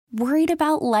Worried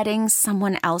about letting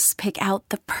someone else pick out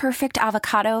the perfect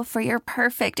avocado for your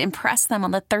perfect impress them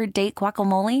on the third date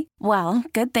guacamole? Well,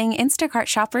 good thing Instacart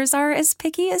shoppers are as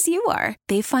picky as you are.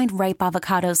 They find ripe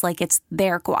avocados like it's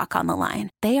their guac on the line.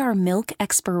 They are milk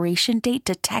expiration date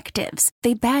detectives.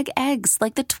 They bag eggs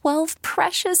like the 12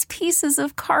 precious pieces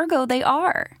of cargo they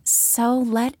are. So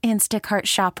let Instacart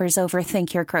shoppers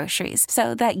overthink your groceries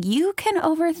so that you can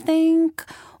overthink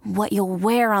what you'll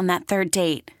wear on that third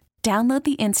date. Download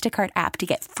the Instacart app to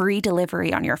get free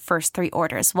delivery on your first 3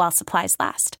 orders while supplies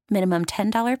last. Minimum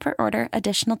 $10 per order.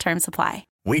 Additional terms apply.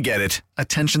 We get it.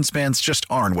 Attention spans just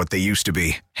aren't what they used to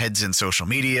be. Heads in social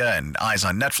media and eyes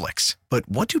on Netflix. But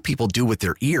what do people do with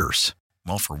their ears?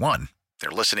 Well, for one, they're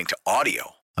listening to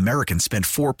audio. Americans spend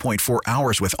 4.4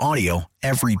 hours with audio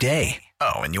every day.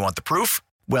 Oh, and you want the proof?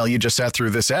 Well, you just sat through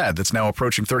this ad that's now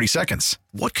approaching 30 seconds.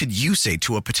 What could you say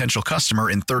to a potential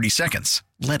customer in 30 seconds?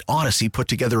 Let Odyssey put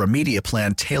together a media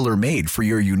plan tailor-made for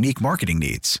your unique marketing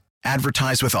needs.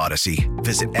 Advertise with Odyssey.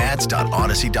 Visit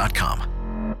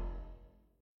ads.odyssey.com.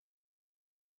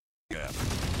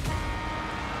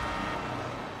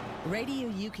 Radio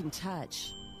you can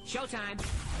touch. Showtime.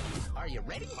 Are you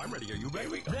ready? I'm ready. Are you ready?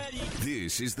 Ready.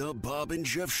 This is the Bob and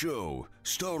Jeff Show,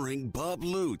 starring Bob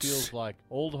Lutz. Feels like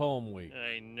old home week.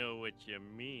 I know what you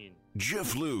mean.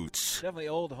 Jeff Lutz. Definitely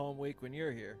old home week when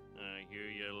you're here. I hear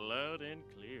you loud and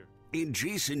clear. And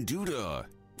Jason Duda.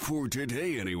 For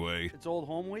today, anyway. It's old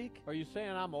home week? Are you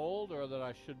saying I'm old or that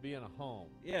I should be in a home?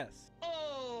 Yes.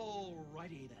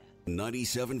 Alrighty then.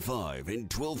 97.5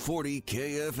 and 1240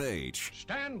 KFH.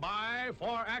 Stand by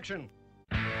for action.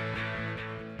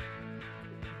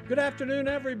 Good afternoon,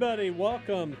 everybody.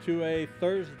 Welcome to a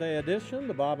Thursday edition,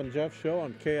 the Bob and Jeff Show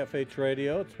on KFH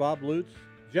Radio. It's Bob Lutz,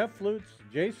 Jeff Lutz,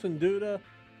 Jason Duda.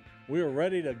 We are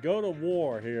ready to go to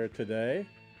war here today.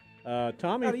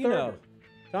 Tommy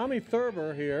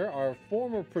Thurber here, our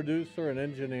former producer and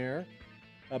engineer.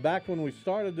 Back when we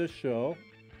started this show,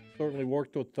 certainly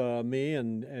worked with me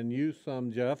and you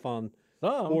some, Jeff, on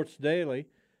Sports Daily.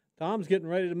 Tom's getting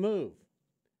ready to move,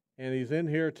 and he's in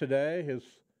here today, his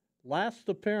last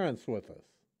appearance with us.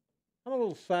 I'm a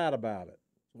little sad about it.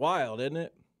 Wild, isn't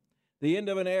it? The end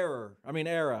of an era.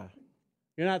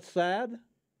 You're not sad?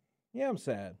 Yeah, I'm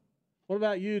sad. What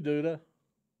about you, Duda?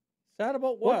 Sad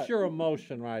about what? What's your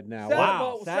emotion right now?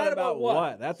 Sad about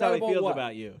what? That's how he feels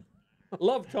about you.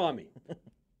 Love Tommy.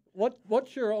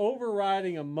 What's your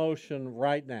overriding emotion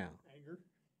right now? Anger.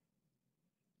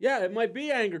 Yeah, it might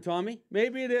be anger, Tommy.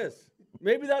 Maybe it is.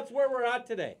 Maybe that's where we're at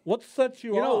today. What sets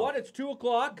you off? You know what? It's 2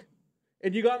 o'clock,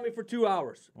 and you got me for 2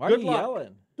 hours. Why Good are you luck.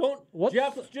 yelling?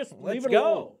 Jeff, just leave it go.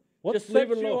 alone. What just sets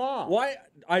leave it you alone. off? Why?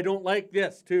 I don't like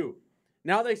this, too.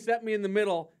 Now they set me in the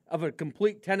middle of a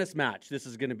complete tennis match. This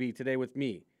is going to be today with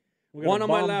me. One on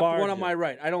my left, one on my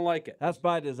right. I don't like it. That's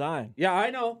by design. Yeah, I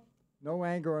know. No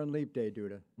anger on Leap Day,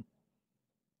 Duda.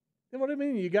 What do you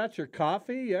mean? You got your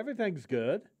coffee? Everything's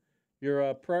good.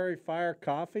 Your Prairie Fire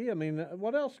coffee? I mean,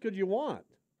 what else could you want?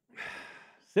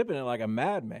 Sipping it like a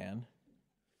madman.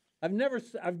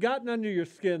 I've gotten under your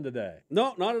skin today.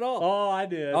 No, not at all. Oh, I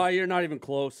did. Oh, you're not even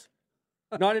close.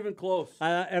 Not even close.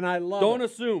 And I love Don't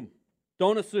it. assume.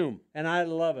 Don't assume. And I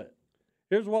love it.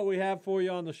 Here's what we have for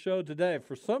you on the show today.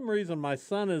 For some reason, my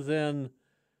son is in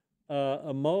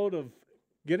a mode of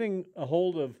getting a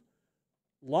hold of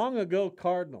long ago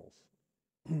Cardinals,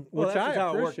 Well, that's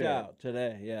how it worked out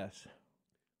today, yes.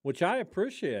 Which I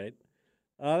appreciate.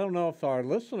 I don't know if our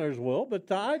listeners will,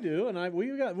 but I do, and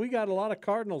we got a lot of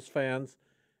Cardinals fans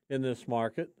in this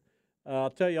market.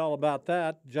 I'll tell you all about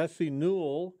that. Jessie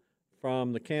Newell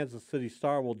from the Kansas City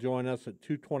Star will join us at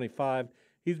 2:25.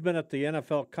 He's been at the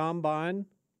NFL Combine.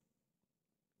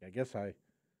 I guess I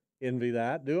envy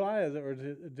that. Do I?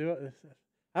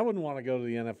 I wouldn't want to go to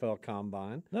the NFL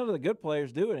Combine. None of the good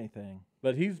players do anything.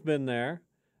 But he's been there.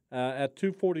 At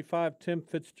 2:45, Tim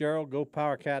Fitzgerald,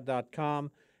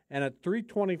 GoPowerCat.com. And at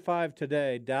 3:25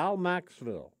 today, Dal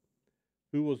Maxville,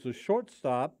 who was the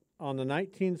shortstop on the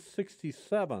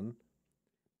 1967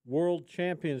 World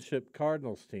Championship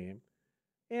Cardinals team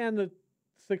and the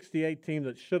 68 team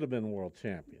that should have been world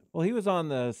champion. Well, he was on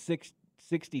the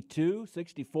 62,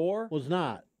 64. Was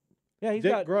not. Yeah,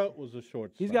 Dick Groat was the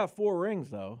shortstop. He's got 4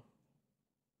 rings, though.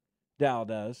 Dal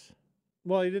does.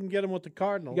 Well, he didn't get them with the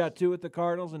Cardinals. He got 2 with the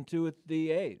Cardinals and 2 with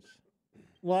the A's.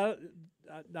 Well,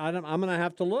 I'm going to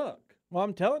have to look. Well,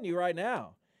 I'm telling you right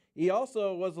now. He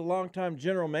also was a longtime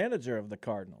general manager of the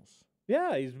Cardinals.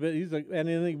 Yeah, and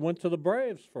then he went to the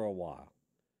Braves for a while.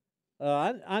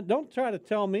 I don't try to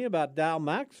tell me about Dal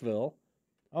Maxville.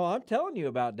 Oh, I'm telling you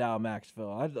about Dal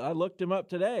Maxville. I looked him up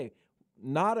today.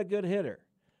 Not a good hitter.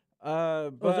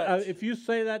 But if you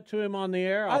say that to him on the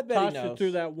air, I'll toss you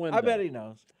through that window. I bet he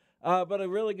knows. But a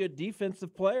really good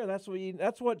defensive player. That's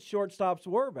what shortstops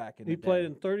were back in the day. He played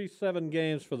in 37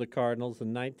 games for the Cardinals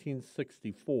in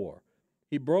 1964.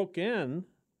 He broke in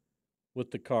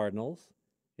with the Cardinals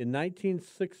in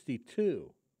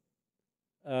 1962.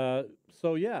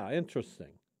 So, yeah, interesting.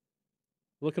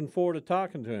 Looking forward to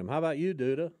talking to him. How about you,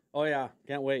 Duda? Oh, yeah.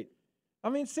 Can't wait. I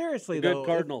mean, seriously, Good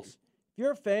Cardinals. If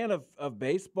you're a fan of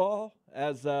baseball,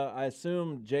 as I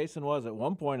assume Jason was at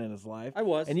one point in his life. I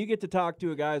was. And you get to talk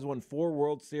to a guy who's won 4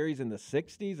 World Series in the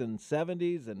 60s and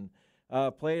 70s and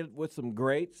played with some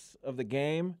greats of the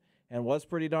game and was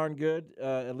pretty darn good,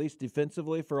 at least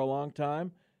defensively, for a long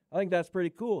time. I think that's pretty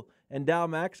cool. And Dow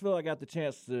Maxville, I got the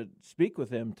chance to speak with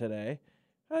him today.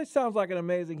 He sounds like an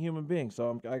amazing human being,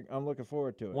 so I'm looking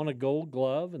forward to it. Won a Gold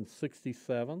Glove in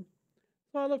 67.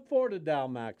 So I look forward to Dow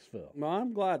Maxville. Well,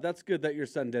 I'm glad. That's good that your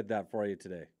son did that for you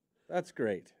today. That's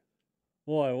great.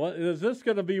 Boy, what is this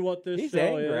going to be? What this He's show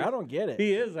angry. is? I don't get it.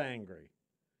 He is angry.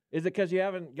 Is it because you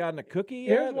haven't gotten a cookie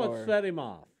yet? Here's what set him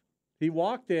off. He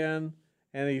walked in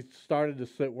and he started to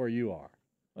sit where you are.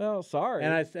 Well, sorry.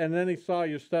 And then he saw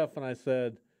your stuff, and I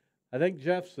said, I think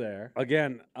Jeff's there.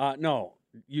 Again, no,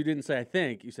 you didn't say I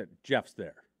think. You said Jeff's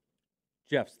there.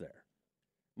 Jeff's there.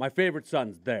 My favorite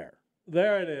son's there.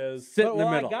 There it is. Sit in the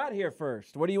middle. I got here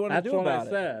first. What do you want to do about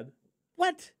it? That's what I said.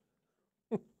 What?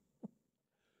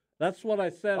 That's what I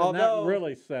said, and that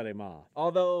really set him off.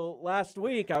 Although last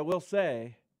week, I will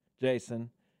say,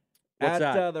 Jason, What's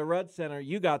at that? The Rudd Center,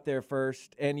 you got there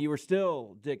first, and you were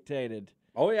still dictated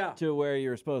to where you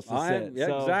were supposed to sit. Yeah,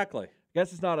 so exactly. I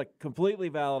guess it's not a completely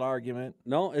valid argument.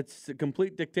 No, it's a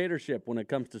complete dictatorship when it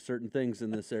comes to certain things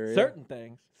in this area. Certain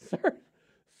things.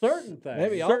 Certain things.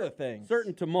 Maybe all the things.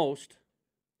 Certain to most.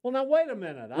 Well, now, wait a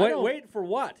minute. Wait for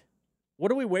what?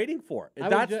 What are we waiting for?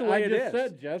 That's the way it is.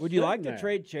 Said, Jeff, would you like to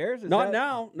trade chairs? Not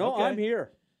now. No, okay. I'm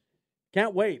here.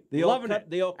 Can't wait. Loving it.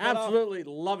 Absolutely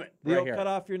love it. The old cut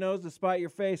off your nose to spite your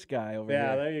face guy over here.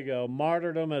 Yeah, there you go.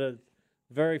 Martyrdom at its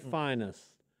very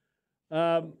finest.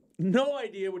 No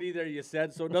idea what either of you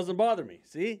said, so it doesn't bother me.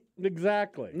 See?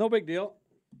 Exactly. No big deal.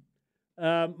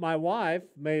 My wife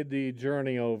made the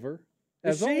journey over.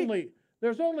 There's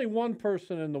only one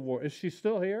person in the world. Is she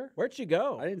still here? Where'd she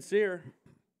go? I didn't see her.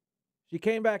 She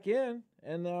came back in,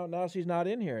 and now she's not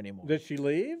in here anymore. Did she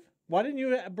leave? Why didn't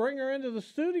you bring her into the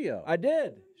studio? I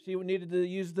did. She needed to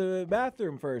use the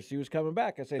bathroom first. She was coming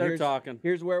back. I said,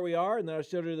 here's where we are, and then I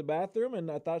showed her the bathroom, and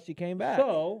I thought she came back.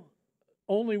 So,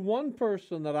 only one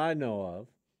person that I know of,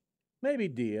 maybe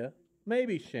Dia,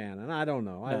 maybe Shannon, I don't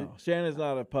know. No, Shannon's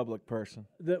not a public person.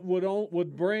 That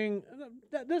would bring.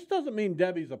 This doesn't mean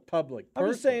Debbie's a public person.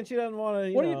 I'm just saying she doesn't want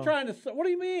to. What are you trying to say? What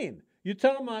do you mean? You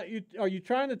tell are you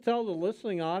trying to tell the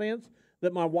listening audience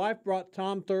that my wife brought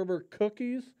Tom Thurber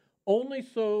cookies only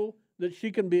so that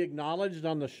she can be acknowledged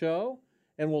on the show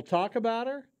and we'll talk about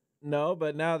her? No,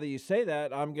 but now that you say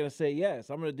that, I'm going to say yes.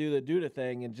 I'm going to do the Duda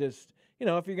thing and just,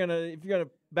 if you're gonna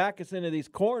back us into these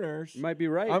corners, you might be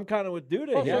right. I'm kind of with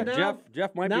Duda here. So now,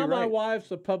 Jeff might be right. Now my wife's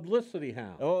a publicity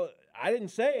hound. Oh, I didn't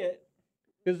say it.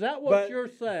 Is that what you're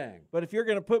saying? But if you're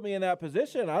going to put me in that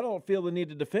position, I don't feel the need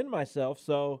to defend myself.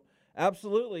 So,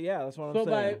 absolutely, yeah, that's what I'm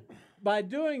saying. So by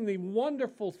doing the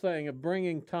wonderful thing of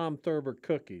bringing Tom Thurber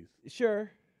cookies,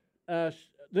 sure.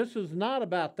 This is not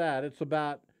about that. It's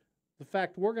about the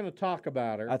fact we're going to talk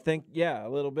about her. I think, yeah, a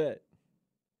little bit.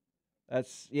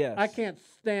 Yes. I can't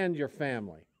stand your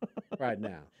family right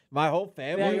now. My whole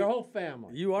family? Yeah, your whole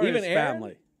family. You are his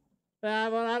family.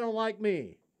 But I don't like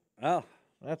me. Oh.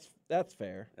 That's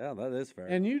fair. Yeah, that is fair.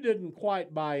 And you didn't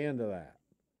quite buy into that.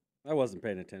 I wasn't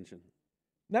paying attention.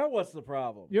 Now what's the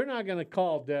problem? You're not going to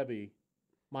call Debbie,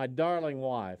 my darling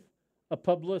wife, a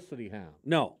publicity hound.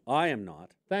 No, I am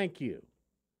not. Thank you.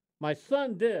 My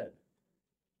son did.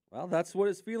 Well, that's what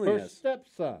his feeling is. Her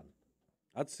stepson.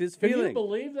 That's his feeling. Can you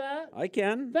believe that? I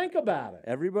can. Think about it.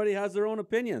 Everybody has their own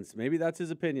opinions. Maybe that's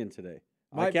his opinion today.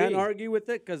 I can't argue with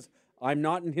it because I'm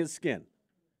not in his skin.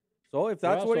 So if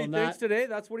that's what he thinks today,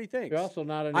 that's what he thinks. You're also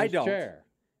not in his chair.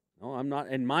 No, I'm not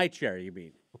in my chair, you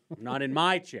mean. I'm not in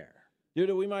my chair. Dude,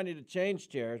 we might need to change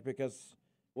chairs because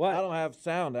I don't have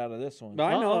sound out of this one.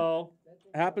 I know.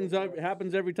 Happens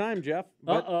every time, Jeff.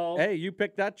 But, hey, you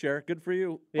picked that chair. Good for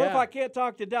you. What if I can't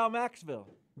talk to Dow Maxville?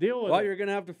 Deal with it. Well, you're going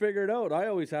to have to figure it out. I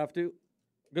always have to.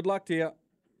 Good luck to you.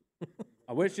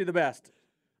 I wish you the best.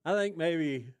 I think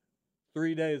maybe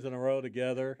 3 days in a row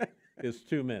together is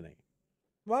too many.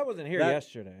 Well, I wasn't here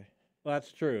yesterday. Well,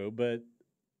 that's true, but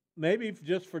maybe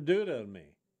just for Duda and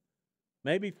me.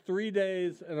 Maybe 3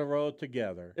 days in a row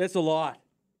together. It's a lot.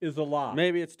 Is a lot.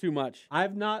 Maybe it's too much.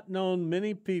 I've not known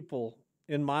many people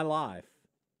in my life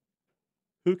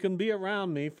who can be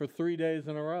around me for 3 days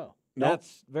in a row.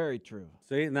 That's very true.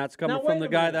 See, and that's coming Now, from wait the a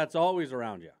guy minute. that's always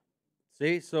around you.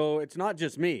 See, so it's not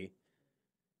just me.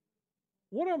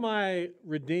 What are my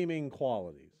redeeming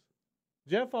qualities?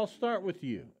 Jeff, I'll start with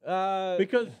you. Uh,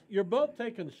 Because you're both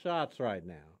taking shots right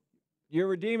now. Your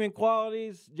redeeming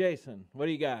qualities, Jason, what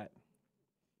do you got?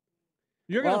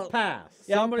 You're going to pass.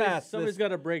 Yeah, I'll pass Somebody's this. got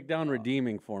to break down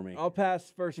redeeming for me. I'll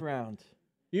pass first round.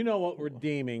 You know what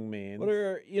redeeming means. What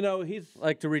are, he's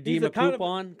Like to redeem he's a kind of-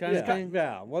 coupon kind of thing?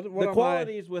 Yeah. What the are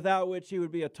qualities without which he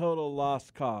would be a total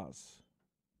lost cause.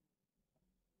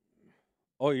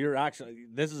 Oh, you're actually,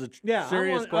 this is a Yeah,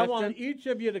 serious I question? want each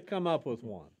of you to come up with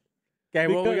one. Okay,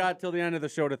 well, we because- got till the end of the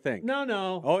show to think.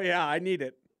 No. Oh, yeah, I need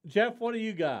it. Jeff, what do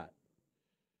you got?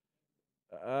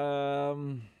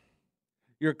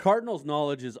 Your Cardinals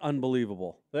knowledge is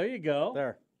unbelievable. There you go.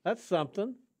 There. That's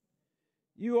something.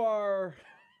 You are.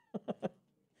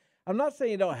 I'm not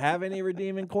saying you don't have any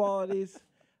redeeming qualities.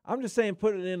 I'm just saying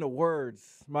putting it into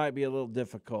words might be a little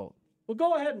difficult. Well,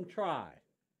 go ahead and try.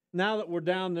 Now that we're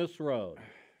down this road.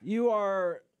 You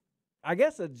are, I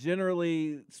guess, a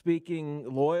generally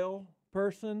speaking loyal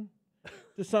person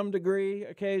to some degree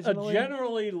occasionally. A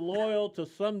generally loyal to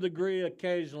some degree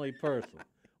occasionally person.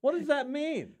 What does that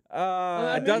mean?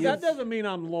 That doesn't mean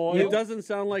I'm loyal. It doesn't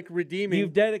sound like redeeming.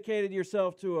 You've dedicated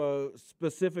yourself to a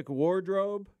specific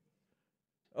wardrobe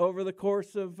over the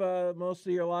course of most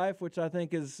of your life, which I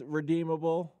think is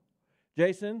redeemable.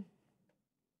 Jason,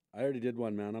 I already did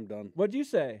one, man. I'm done. what'd you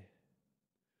say?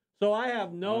 So I have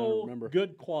I don't no remember.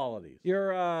 good qualities.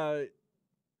 You're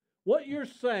What you're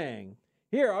saying,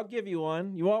 here. I'll give you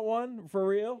one. You want one for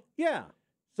real? yeah.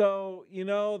 So you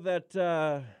know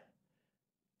that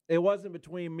it wasn't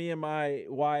between me and my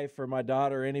wife or my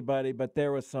daughter or anybody, but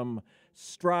there was some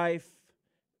strife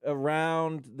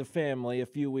around the family a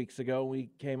few weeks ago. We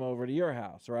came over to your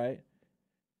house, right?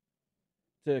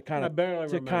 To kind I of barely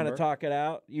to kind remember. of talk it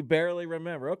out. You barely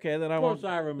remember. Okay, then I Of course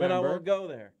won't. I remember. Then I won't go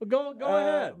there. Well, go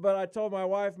ahead. But I told my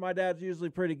wife my dad's usually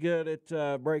pretty good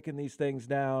at breaking these things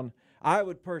down. I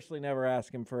would personally never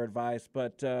ask him for advice,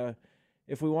 but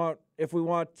if we want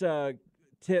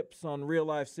tips on real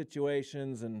life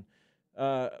situations and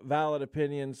valid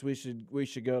opinions, we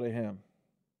should go to him.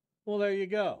 Well, there you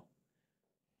go.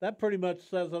 That pretty much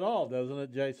says it all, doesn't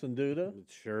it, Jason Duda?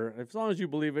 Sure. As long as you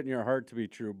believe it in your heart to be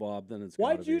true, Bob, then it's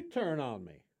Why'd gotta you be. turn on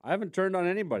me? I haven't turned on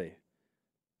anybody.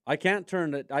 I can't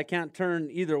turn it. I can't turn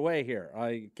either way here.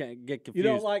 I can't get confused.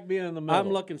 You don't like being in the middle. I'm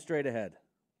looking straight ahead.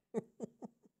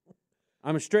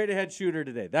 I'm a straight ahead shooter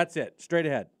today. That's it. Straight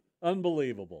ahead.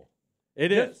 Unbelievable.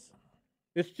 It is.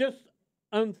 It's just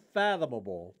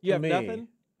unfathomable You to have me nothing?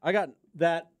 I got.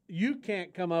 that you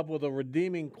can't come up with a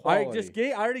redeeming I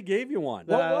quality. already gave you one.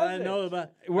 What was I it? know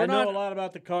about. We're I know not- a lot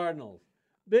about the Cardinals.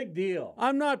 Big deal.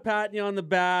 I'm not patting you on the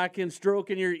back and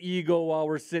stroking your ego while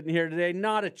we're sitting here today.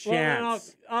 Not a Well, then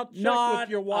chance. I'll check not with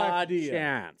your wife, a Dia.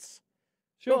 chance.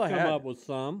 She'll Go come ahead. up with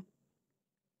some.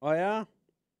 Oh yeah.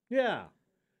 Yeah.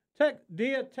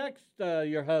 Dia, text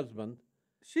your husband.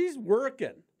 She's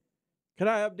working. Can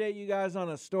I update you guys on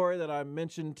a story that I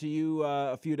mentioned to you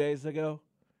a few days ago?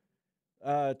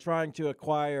 Trying to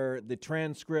acquire the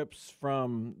transcripts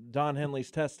from Don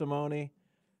Henley's testimony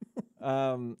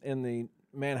in the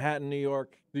Manhattan, New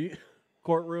York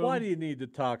courtroom. Why do you need to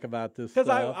talk about this Because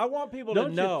stuff? I want people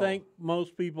Don't to know. you think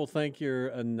most people think you're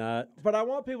a nut? But I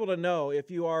want people to know if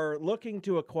you are looking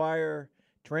to acquire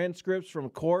transcripts from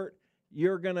court,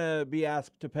 you're going to be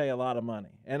asked to pay a lot of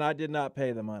money. And I did not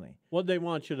pay the money. What'd they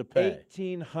want you to pay?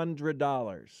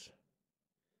 $1,800.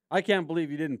 I can't believe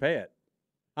you didn't pay it.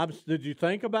 Did you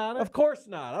think about it? Of course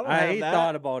not. I don't have I that.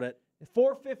 thought about it.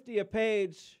 $450 a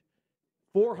page,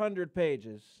 400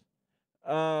 pages.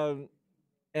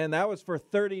 And that was for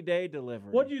 30-day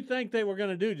delivery. What do you think they were going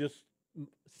to do? Just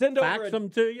send fax over them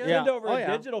to you? Send over Oh, a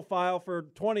yeah. digital file for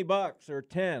 $20 or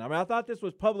 $10. I mean, I thought this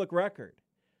was public record.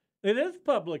 It is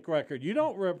public record. You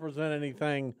don't represent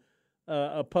anything,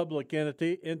 a public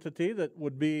entity that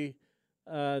would be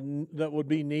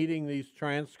needing these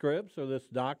transcripts or this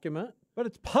document. But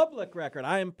it's public record.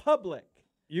 I am public.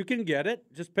 You can get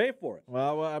it. Just pay for it.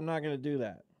 Well, I'm not going to do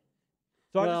that.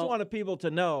 So I just Well- wanted people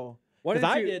to know. Why Because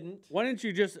didn't I you- didn't. Why didn't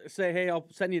you just say, "Hey, I'll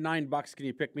send you $9. Can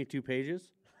you pick me 2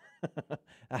 pages?"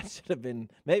 I should have been.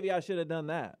 Maybe I should have done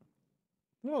that.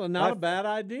 Well, not a bad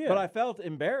idea. But I felt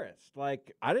embarrassed.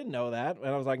 Like, I didn't know that. And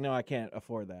I was like, no, I can't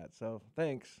afford that. So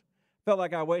thanks. Felt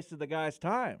like I wasted the guy's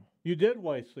time. You did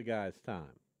waste the guy's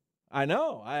time. I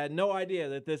know. I had no idea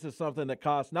that this is something that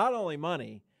costs not only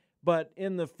money, but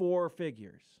in the 4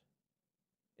 figures.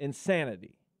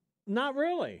 Insanity. Not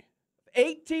really.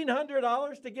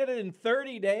 $1,800 to get it in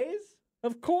 30 days?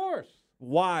 Of course.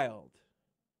 Wild.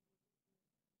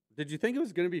 Did you think it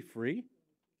was going to be free?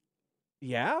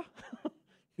 Yeah.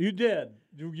 You did.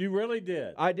 You really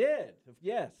did. I did.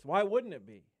 Yes. Why wouldn't it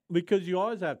be? Because you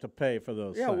always have to pay for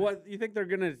those things. What you think they're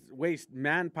going to waste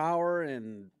manpower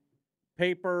and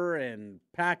paper and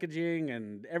packaging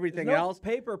and everything There's no else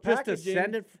paper just packaging. to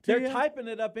send it to They're you? typing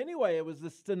it up anyway. It was the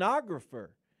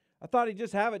stenographer. I thought he'd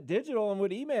just have it digital and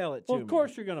would email it to me. Well, of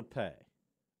course you're going to pay.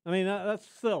 I mean, that's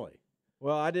silly.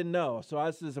 Well, I didn't know. So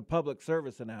this is a public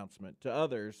service announcement to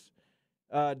others.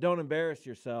 Don't embarrass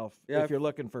yourself if you're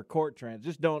looking for court trans.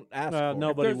 Just don't ask for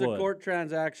nobody it. If there's would. a court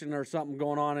transaction or something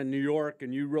going on in New York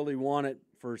and you really want it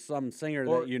for some singer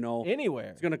or that you know, anywhere,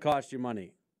 it's going to cost you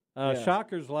money.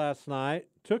 Shockers last night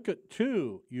took it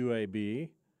to UAB,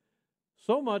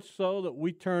 so much so that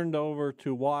we turned over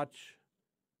to watch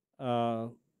the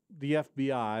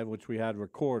FBI, which we had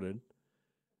recorded.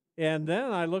 And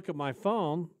then I look at my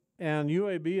phone, and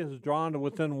UAB is drawn to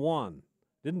within one.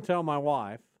 Didn't tell my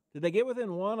wife. Did they get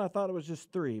within one? I thought it was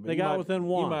just three. But They got within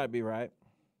one. You might be right.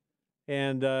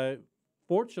 And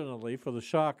fortunately for the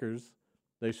Shockers,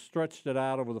 they stretched it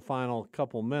out over the final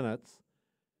couple minutes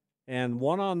and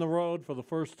won on the road for the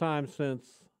first time since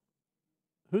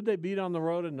 – who'd they beat on the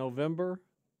road in November?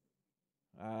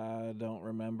 I don't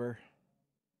remember.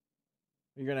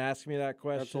 You're going to ask me that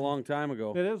question? That's a long time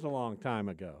ago. It is a long time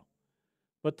ago.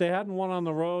 But they hadn't won on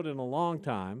the road in a long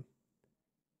time,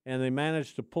 and they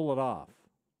managed to pull it off.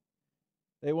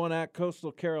 They won at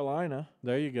Coastal Carolina.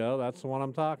 There you go. That's the one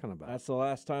I'm talking about. That's the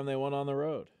last time they won on the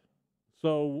road.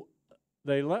 So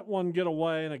they let one get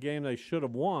away in a game they should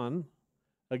have won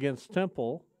against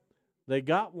Temple. They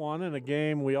got one in a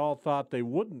game we all thought they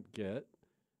wouldn't get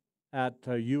at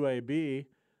UAB.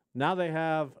 Now they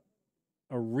have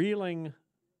a reeling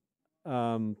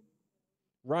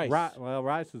Rice.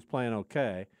 Rice is playing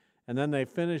okay. And then they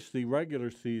finished the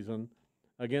regular season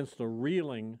against a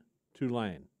reeling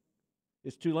Tulane.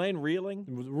 Is Tulane reeling?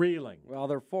 It was reeling. Well,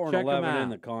 they're 4-11 in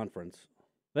the conference.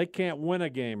 They can't win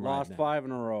a game right now. Lost 5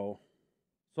 in a row.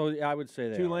 So I would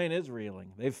say Tulane is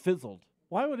reeling. They've fizzled.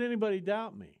 Why would anybody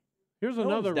doubt me? Here's No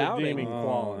another one's doubting. redeeming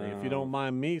quality, if you don't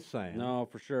mind me saying. No,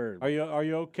 for sure. Are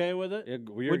you okay with it?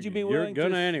 Would you be willing You're to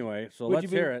gonna anyway, so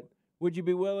let's hear it. Would you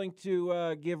be willing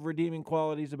to give redeeming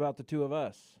qualities about the two of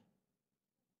us?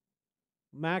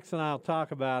 Max and I'll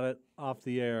talk about it off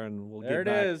the air, and we'll There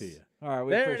get it back is. to you. All right,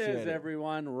 we There it appreciate is,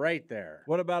 everyone, right there.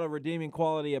 What about a redeeming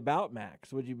quality about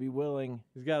Max? Would you be willing?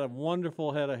 He's got a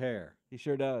wonderful head of hair. He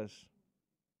sure does.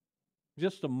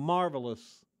 Just a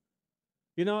marvelous,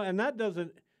 and that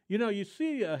doesn't, you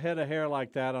see a head of hair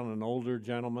like that on an older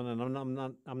gentleman,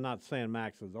 and I'm not saying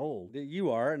Max is old.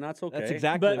 You are, and that's okay. That's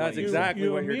exactly But what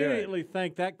you what you're doing. immediately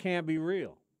think that can't be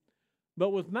real.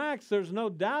 But with Max, there's no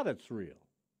doubt it's real.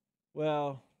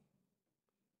 Well,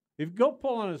 If you go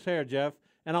pull on his hair, Jeff,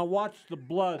 and I'll watch the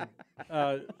blood.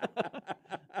 I'm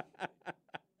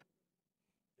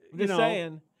just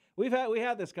saying, we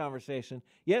had this conversation.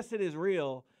 Yes, it is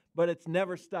real, but it's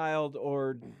never styled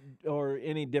or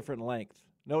any different length.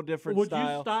 No different Would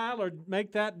style. you style or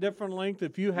make that different length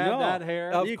if you had that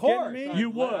hair? Of course. me?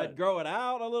 You would. I'd grow it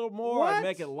out a little more. What? I'd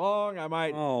make it long. I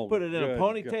might put it in a good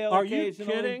ponytail Are you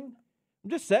occasionally. kidding? I'm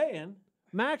just saying.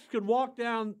 Max could walk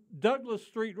down Douglas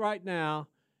Street right now,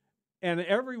 and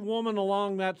every woman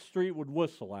along that street would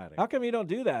whistle at him. How come you don't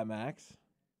do that, Max?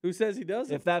 Who says he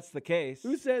doesn't? If that's the case.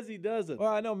 Who says he doesn't?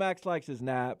 Well, I know Max likes his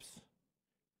naps.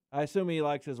 I assume he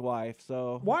likes his wife,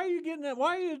 so. Why are you getting that?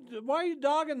 Why are you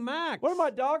dogging Max? What am I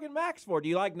dogging Max for? Do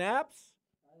you like naps?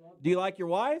 Do you like your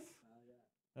wife?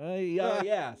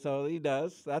 Yeah, so he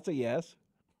does. That's a yes.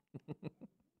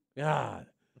 God.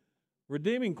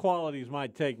 Redeeming qualities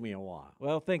might take me a while.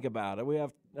 Well, think about it. We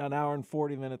have an hour and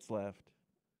 40 minutes left.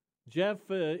 Jeff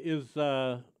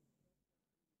I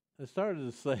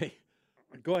started to say,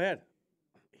 Go ahead.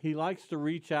 he likes to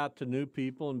reach out to new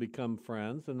people and become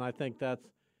friends, and I think that's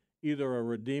either a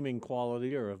redeeming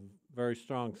quality or a very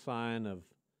strong sign of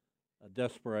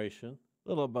desperation. A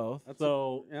little of both.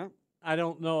 Yeah. I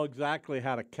don't know exactly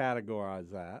how to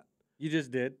categorize that. You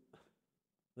just did.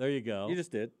 There you go. You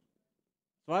just did.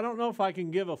 So I don't know if I can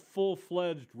give a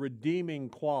full-fledged redeeming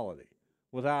quality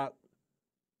without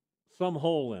some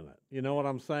hole in it. You know what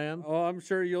I'm saying? Oh, I'm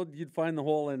sure you'd find the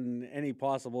hole in any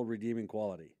possible redeeming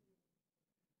quality.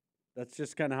 That's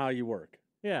just kind of how you work.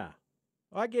 Yeah.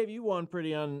 I gave you one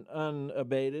pretty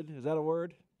unabated. Is that a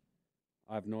word?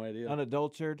 I have no idea.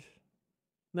 Unadulterated?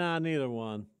 Nah, neither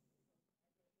one.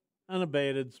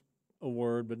 Unabated's a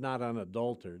word, but not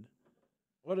unadulterated.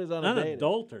 What is unabated?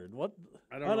 Unadulterated? What?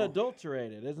 I don't know.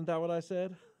 Unadulterated. Isn't that what I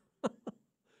said?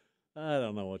 I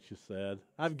don't know what you said.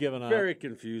 I've given up. Very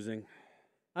confusing.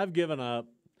 I've given up.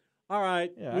 All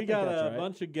right, Yeah, we got a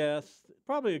bunch of guests.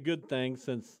 Probably a good thing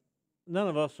since none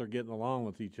of us are getting along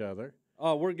with each other.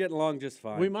 Oh, we're getting along just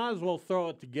fine. We might as well throw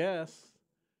it to guests.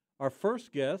 Our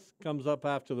first guest comes up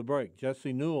after the break.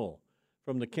 Jessie Newell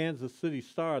from the Kansas City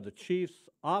Star. The Chiefs'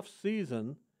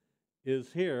 off-season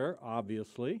is here,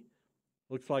 obviously.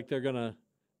 Looks like they're going to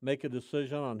make a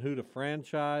decision on who to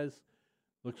franchise.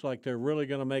 Looks like they're really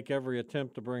going to make every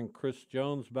attempt to bring Chris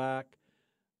Jones back.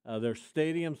 Their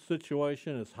stadium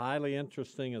situation is highly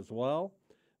interesting as well.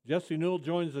 Jessie Newell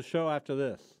joins the show after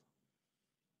this.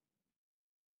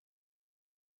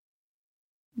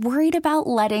 Worried about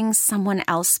letting someone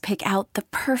else pick out the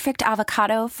perfect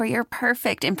avocado for your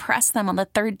perfect impress them on the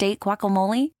third date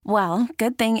guacamole? Well,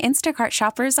 good thing Instacart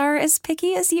shoppers are as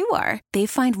picky as you are. They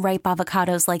find ripe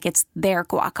avocados like it's their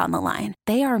guac on the line.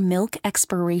 They are milk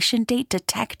expiration date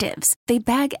detectives. They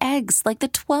bag eggs like the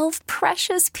 12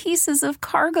 precious pieces of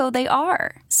cargo they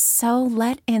are. So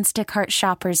let Instacart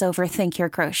shoppers overthink your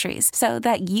groceries so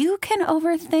that you can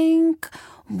overthink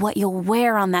what you'll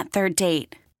wear on that third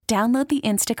date. Download the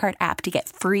Instacart app to get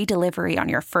free delivery on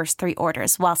your first 3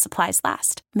 orders while supplies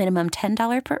last. Minimum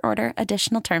 $10 per order.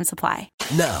 Additional terms apply.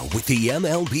 Now, with the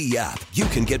MLB app, you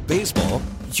can get baseball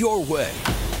your way.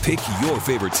 Pick your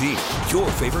favorite team, your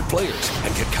favorite players,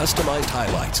 and get customized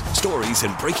highlights, stories,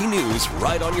 and breaking news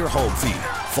right on your home feed.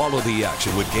 Follow the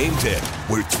action with Game Day,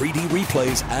 where 3D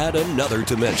replays add another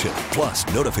dimension.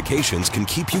 Plus, notifications can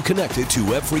keep you connected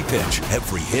to every pitch,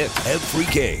 every hit,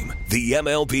 every game. The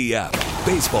MLB app.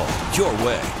 Baseball your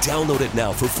way. Download it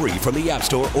now for free from the App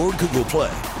Store or Google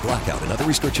Play. Blackout and other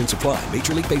restrictions apply.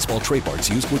 Major League Baseball trademarks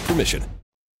used with permission.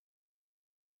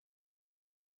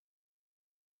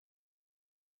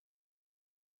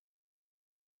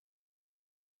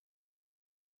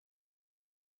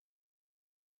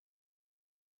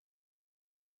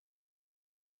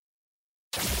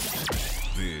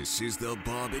 This is the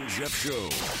Bob and Jeff Show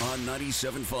on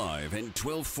 97.5 and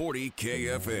 1240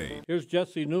 KFA. Here's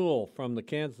Jessie Newell from the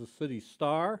Kansas City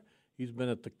Star. He's been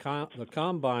at the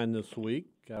Combine this week.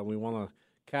 We want to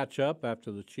catch up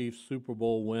after the Chiefs' Super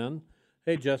Bowl win.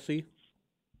 Hey, Jessie.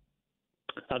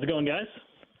 How's it going, guys?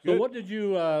 So what did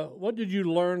you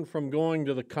learn from going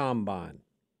to the Combine?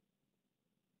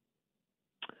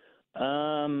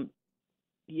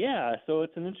 Yeah, so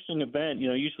it's an interesting event. You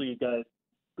know, usually you guys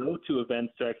go to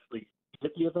events to actually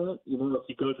get the event. You know, if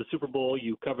you go to the Super Bowl,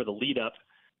 you cover the lead up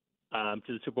to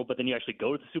the Super Bowl, but then you actually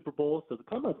go to the Super Bowl. So the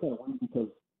Combine's kind of weird because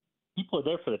people are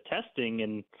there for the testing,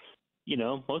 and you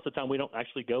know, most of the time we don't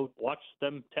actually go watch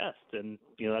them test, and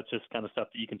you know, that's just kind of stuff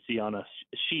that you can see on a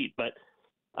sheet. But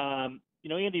you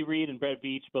know, Andy Reid and Brett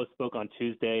Veach both spoke on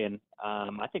Tuesday, and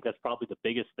I think that's probably the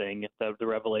biggest thing, the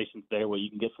revelations there, what you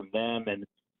can get from them. And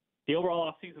the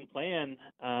overall offseason plan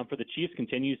for the Chiefs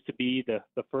continues to be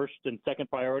the first and second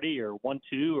priority, or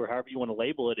 1-2, or however you want to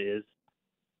label it, is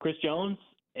Chris Jones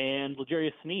and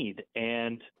L'Jarius Sneed.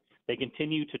 And they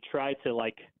continue to try to,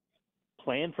 like,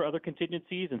 plan for other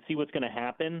contingencies and see what's going to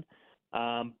happen.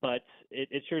 But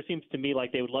it sure seems to me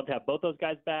like they would love to have both those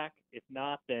guys back. If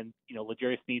not, then, you know,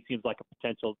 L'Jarius Sneed seems like a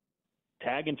potential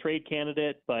tag and trade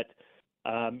candidate. But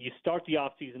you start the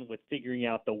offseason with figuring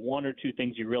out the 1 or 2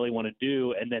 things you really want to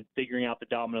do, and then figuring out the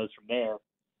dominoes from there.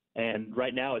 And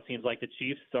right now it seems like the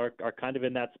Chiefs are kind of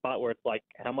in that spot where it's like,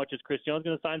 how much is Chris Jones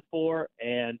going to sign for?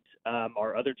 And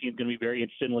our other team's going to be very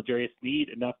interested in L'Jarius Sneed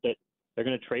enough that they're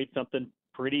going to trade something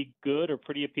pretty good or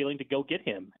pretty appealing to go get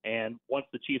him. And once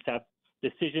the Chiefs have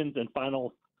decisions and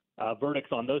final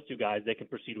verdicts on those 2 guys, they can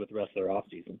proceed with the rest of their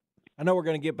offseason. I know we're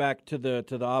going to get back to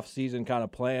the off-season kind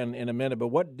of plan in a minute, but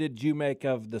what did you make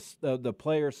of the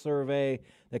player survey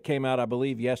that came out, I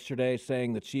believe, yesterday,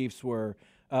 saying the Chiefs were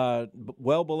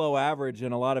well below average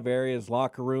in a lot of areas?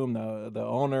 Locker room, the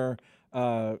owner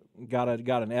got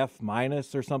an F-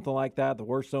 or something like that, the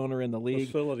worst owner in the league.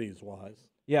 Facilities-wise.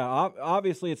 Yeah,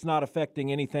 obviously it's not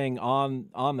affecting anything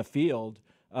on the field.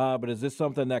 But is this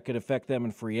something that could affect them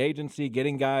in free agency,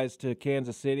 getting guys to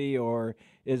Kansas City, or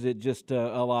is it just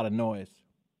a lot of noise?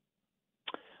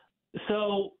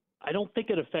 So I don't think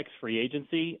it affects free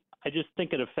agency. I just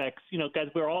think it affects, you know, guys,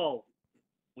 we all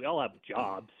have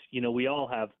jobs. You know, we all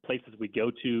have places we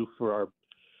go to for our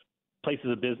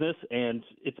places of business, and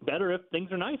it's better if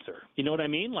things are nicer. You know what I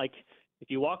mean? Like,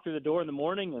 if you walk through the door in the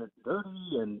morning and it's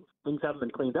dirty and things haven't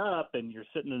been cleaned up and you're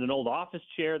sitting in an old office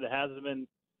chair that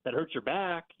hurts your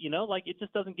back, you know, like, it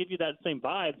just doesn't give you that same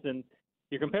vibes. And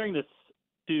you're comparing this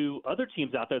to other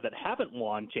teams out there that haven't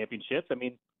won championships. I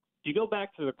mean, if you go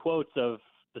back to the quotes of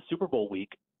the Super Bowl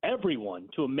week, everyone,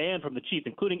 to a man from the Chiefs,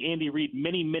 including Andy Reid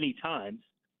many, many times,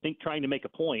 trying to make a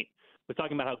point, was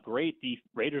talking about how great the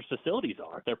Raiders facilities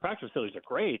are. Their practice facilities are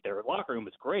great. Their locker room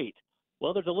is great.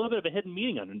 Well, there's a little bit of a hidden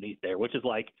meaning underneath there, which is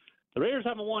like the Raiders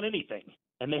haven't won anything,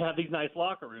 and they have these nice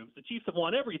locker rooms. The Chiefs have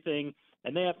won everything,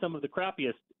 and they have some of the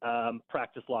crappiest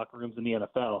practice locker rooms in the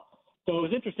NFL. So it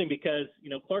was interesting because,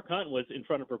 Clark Hunt was in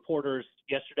front of reporters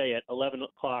yesterday at 11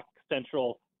 o'clock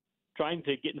Central trying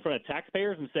to get in front of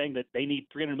taxpayers and saying that they need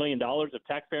 $300 million of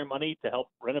taxpayer money to help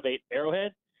renovate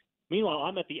Arrowhead. Meanwhile,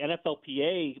 I'm at the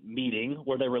NFLPA meeting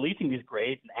where they're releasing these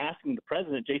grades and asking the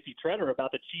president, J.C. Tretter,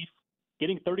 about the Chiefs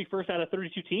getting 31st out of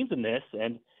 32 teams in this.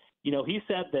 And, he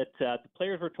said that the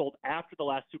players were told after the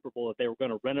last Super Bowl that they were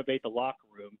going to renovate the locker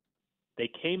room. They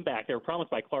came back. They were promised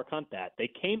by Clark Hunt that.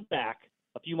 They came back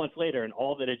a few months later, and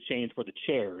all that had changed were the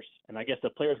chairs. And I guess the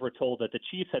players were told that the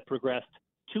Chiefs had progressed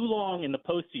too long in the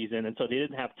postseason, and so they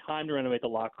didn't have time to renovate the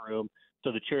locker room,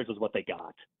 so the chairs was what they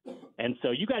got. And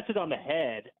so you guys hit on the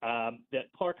head that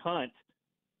Clark Hunt,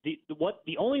 the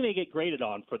only thing they get graded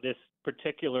on for this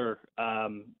particular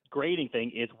grading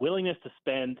thing is willingness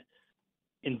to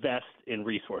invest in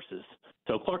resources.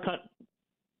 So Clark Hunt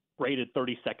rated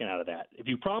 32nd out of that. If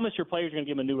you promise your players you're going to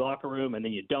give them a new locker room and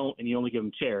then you don't and you only give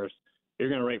them chairs, you're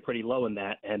going to rate pretty low in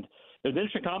that. And there's an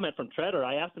interesting comment from Tretter.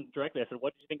 I asked him directly, I said,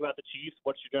 what do you think about the Chiefs?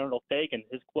 What's your general take? And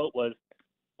his quote was,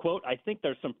 quote, I think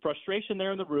there's some frustration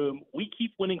there in the room. We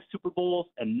keep winning Super Bowls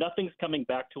and nothing's coming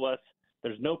back to us.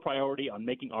 There's no priority on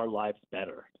making our lives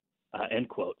better, end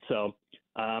quote. So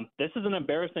this is an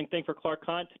embarrassing thing for Clark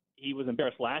Hunt. He was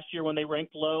embarrassed last year when they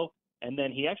ranked low. And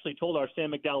then he actually told our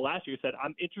Sam McDowell last year, he said,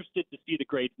 I'm interested to see the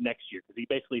grades next year, because he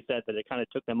basically said that it kind of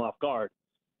took them off guard.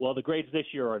 Well, the grades this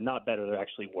year are not better. They're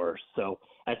actually worse. So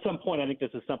at some point, I think this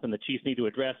is something the Chiefs need to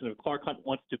address. And if Clark Hunt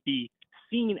wants to be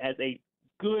seen as a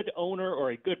good owner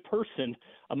or a good person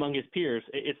among his peers,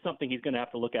 it's something he's going to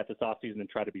have to look at this offseason and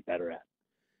try to be better at.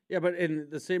 Yeah, but in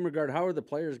the same regard, how are the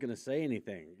players going to say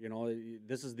anything?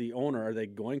 This is the owner. Are they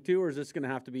going to, or is this going to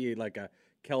have to be like a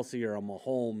Kelsey or a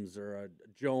Mahomes or a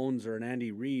Jones or an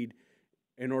Andy Reid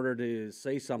in order to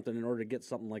say something, in order to get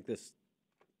something like this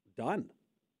done?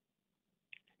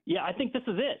 Yeah, I think this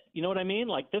is it. You know what I mean?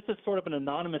 Like, this is sort of an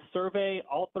anonymous survey.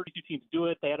 All 32 teams do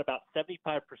it. They had about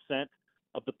 75%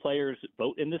 of the players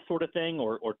vote in this sort of thing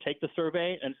or take the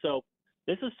survey. And so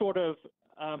this is sort of,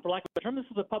 for lack of a term, this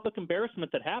is a public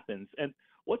embarrassment that happens. And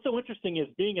what's so interesting is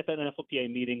being at that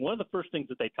NFLPA meeting, one of the first things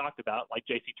that they talked about, like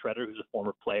J.C. Tretter, who's a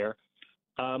former player,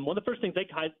 one of the first things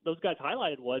those guys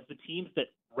highlighted was the teams that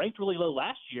ranked really low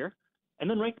last year and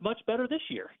then ranked much better this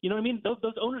year. You know what I mean? Those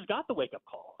owners got the wake-up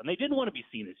call, and they didn't want to be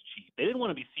seen as cheap. They didn't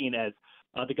want to be seen as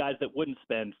the guys that wouldn't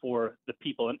spend for the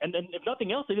people. And then, if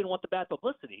nothing else, they didn't want the bad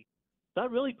publicity.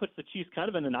 That really puts the Chiefs kind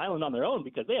of in an island on their own,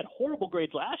 because they had horrible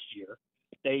grades last year.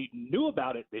 They knew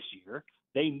about it this year.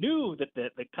 They knew that the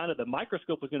kind of the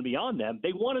microscope was going to be on them.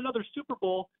 They won another Super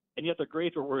Bowl, and yet their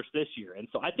grades were worse this year. And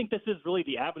so I think this is really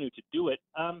the avenue to do it.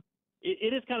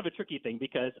 It is kind of a tricky thing,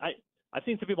 because I've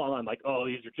seen some people online like, oh,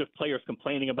 these are just players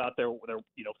complaining about their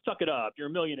suck it up, you're a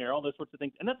millionaire, all those sorts of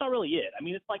things. And that's not really it. I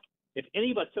mean, it's like if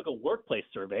any of us took a workplace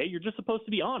survey, you're just supposed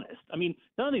to be honest. I mean,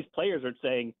 none of these players are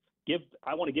saying,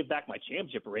 I want to give back my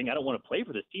championship ring. I don't want to play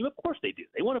for this team. Of course they do.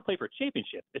 They want to play for a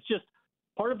championship. It's just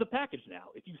part of the package now.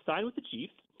 If you sign with the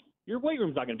Chiefs, your weight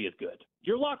room's not going to be as good.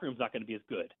 Your locker room's not going to be as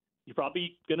good. You're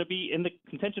probably going to be in the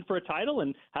contention for a title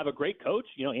and have a great coach.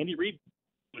 Andy Reid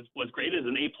was great as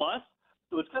an A+.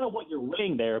 So it's kind of what you're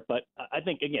weighing there. But I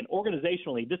think, again,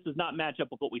 organizationally, this does not match up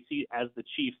with what we see as the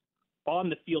Chiefs on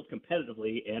the field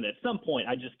competitively. And at some point,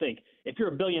 I just think if you're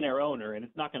a billionaire owner and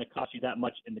it's not going to cost you that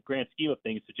much in the grand scheme of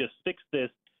things to just fix this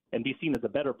and be seen as a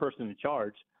better person in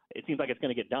charge, it seems like it's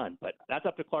going to get done. But that's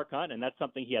up to Clark Hunt, and that's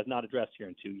something he has not addressed here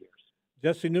in 2 years.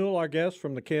 Jessie Newell, our guest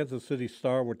from the Kansas City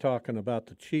Star. We're talking about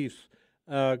the Chiefs.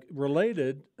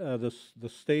 Related, the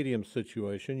stadium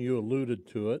situation, you alluded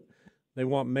to it. They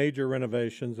want major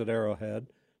renovations at Arrowhead.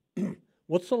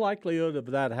 What's the likelihood of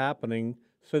that happening,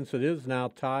 since it is now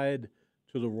tied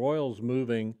to the Royals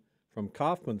moving from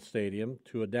Kauffman Stadium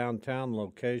to a downtown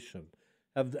location?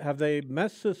 Have they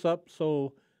messed this up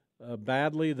so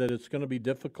badly that it's going to be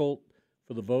difficult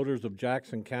for the voters of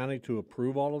Jackson County to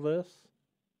approve all of this?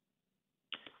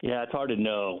 Yeah, it's hard to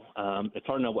know. It's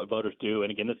hard to know what voters do.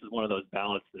 And again, this is one of those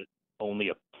ballots that only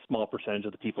a small percentage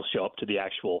of the people show up to the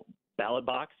actual ballot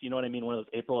box. You know what I mean? One of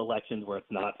those April elections where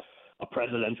it's not a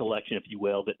presidential election, if you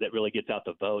will, that really gets out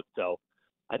the vote. So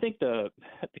I think the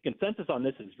consensus on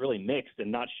this is really mixed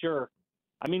and not sure.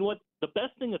 I mean, what the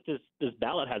best thing that this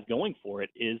ballot has going for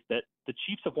it is that the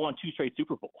Chiefs have won 2 straight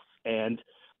Super Bowls. And,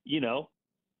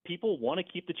 people want to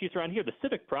keep the Chiefs around here. The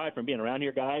civic pride from being around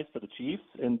here, guys, for the Chiefs,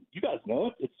 and you guys know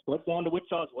it, it splits down to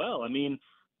Wichita as well. I mean,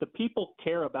 the people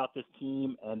care about this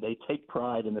team and they take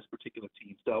pride in this particular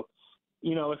team. So,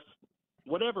 if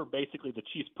whatever basically the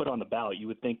Chiefs put on the ballot, you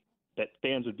would think that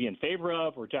fans would be in favor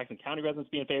of, or Jackson County residents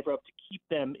be in favor of, to keep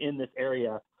them in this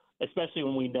area, especially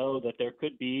when we know that there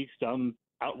could be some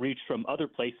outreach from other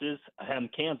places,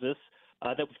 Kansas,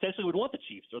 that potentially would want the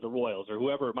Chiefs or the Royals or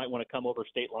whoever might want to come over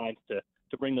state lines to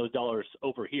bring those dollars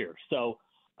over here. So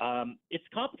it's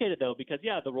complicated, though, because,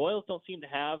 the Royals don't seem to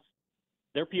have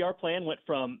their PR plan went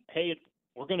from, hey,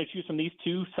 we're going to choose from these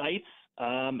two sites,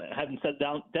 having set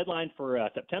down deadline for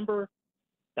September.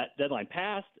 That deadline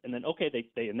passed, and then, okay,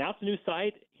 they announced a new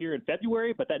site here in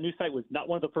February, but that new site was not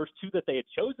one of the first two that they had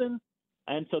chosen.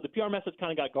 And so the PR message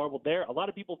kind of got garbled there. A lot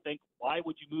of people think, why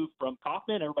would you move from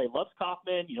Kaufman? Everybody loves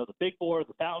Kaufman, the Big Four,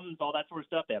 the fountains, all that sort of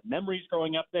stuff. They have memories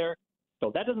growing up there.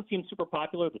 So that doesn't seem super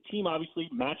popular. The team obviously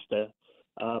matched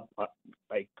a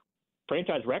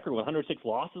franchise record with 106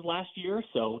 losses last year.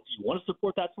 So you want to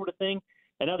support that sort of thing.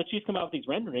 And now the Chiefs come out with these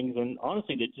renderings, and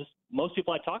honestly, most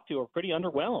people I talk to are pretty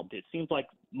underwhelmed. It seems like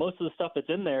most of the stuff that's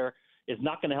in there is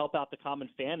not going to help out the common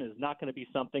fan, and is not going to be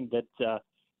something that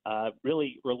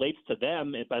really relates to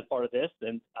them as part of this.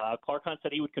 And Clark Hunt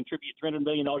said he would contribute $300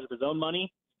 million of his own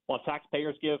money, while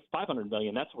taxpayers give $500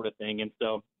 million, that sort of thing. And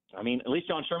so, at least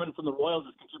John Sherman from the Royals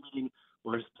is contributing,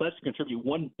 or is pledged to contribute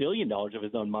 $1 billion of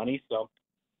his own money. So,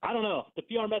 I don't know. The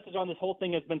PR message on this whole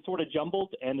thing has been sort of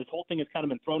jumbled, and this whole thing has kind of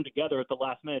been thrown together at the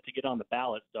last minute to get on the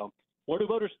ballot. So where do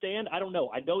voters stand? I don't know.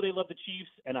 I know they love the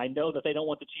Chiefs, and I know that they don't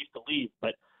want the Chiefs to leave.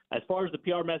 But as far as the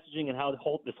PR messaging and how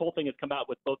this whole thing has come out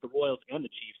with both the Royals and the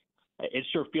Chiefs, it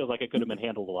sure feels like it could have been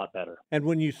handled a lot better. And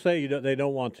when you say they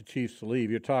don't want the Chiefs to leave,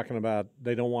 you're talking about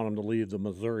they don't want them to leave the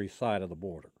Missouri side of the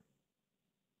border.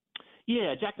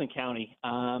 Yeah, Jackson County.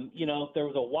 There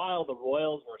was a while the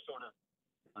Royals were sort of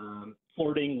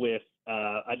flirting with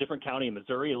a different county in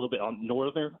Missouri, a little bit on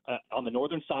the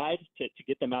northern side to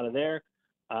get them out of there.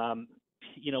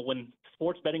 When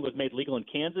sports betting was made legal in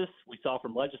Kansas, we saw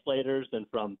from legislators and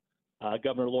from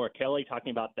Governor Laura Kelly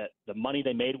talking about that the money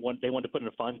they made, they wanted to put in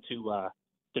a fund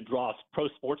to draw a pro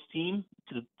sports team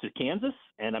to Kansas.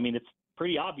 And it's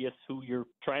pretty obvious who you're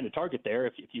trying to target there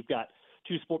if you've got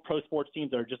two pro sports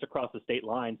teams that are just across the state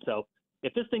line. So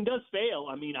if this thing does fail,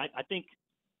 I think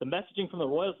the messaging from the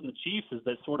Royals and the Chiefs is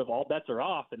that sort of all bets are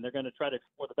off, and they're going to try to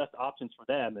explore the best options for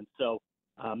them. And so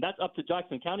that's up to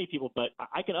Jackson County people. But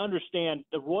I can understand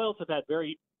the Royals have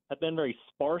been very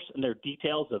sparse in their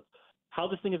details of how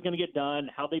this thing is going to get done,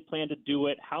 how they plan to do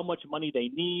it, how much money they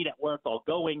need, where it's all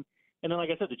going. And then, like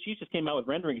I said, the Chiefs just came out with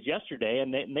renderings yesterday,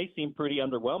 and they seem pretty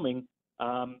underwhelming,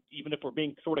 even if we're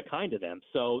being sort of kind to them.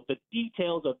 So the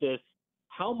details of this,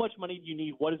 how much money do you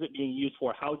need? What is it being used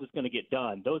for? How is this going to get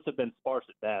done? Those have been sparse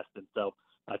at best. And so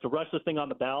to rush this thing on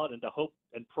the ballot and to hope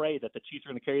and pray that the Chiefs are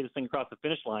going to carry this thing across the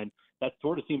finish line, that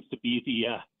sort of seems to be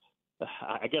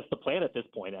the plan at this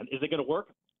point. And is it going to work?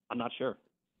 I'm not sure.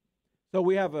 So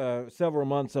we have several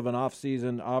months of an off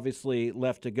season obviously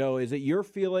left to go. Is it your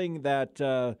feeling that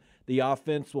the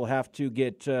offense will have to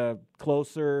get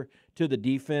closer to the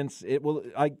defense? It will,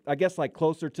 I guess, like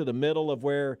closer to the middle of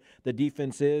where the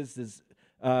defense is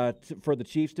for the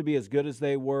Chiefs to be as good as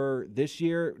they were this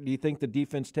year? Do you think the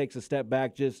defense takes a step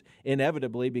back just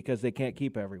inevitably because they can't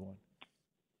keep everyone?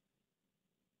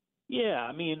 Yeah,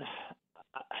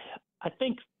 I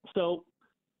think so.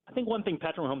 I think one thing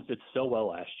Patrick Mahomes did so well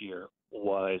last year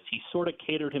was he sort of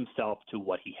catered himself to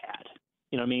what he had.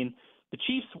 The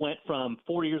Chiefs went from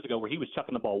 4 years ago where he was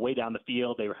chucking the ball way down the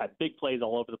field. They had big plays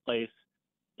all over the place.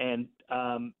 And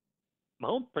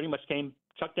Mahomes pretty much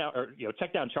check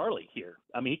down Charlie here.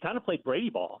 He kind of played Brady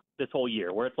ball this whole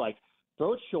year where it's like,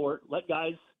 throw it short, let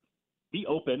guys be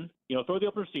open, throw the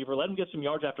open receiver, let him get some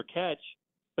yards after catch.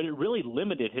 But it really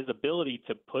limited his ability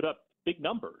to put up big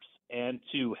numbers and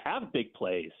to have big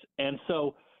plays. And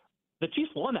so the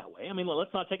Chiefs won that way.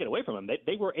 Let's not take it away from them.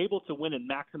 They were able to win and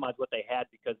maximize what they had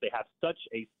because they have such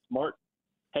a smart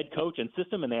head coach and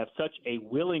system, and they have such a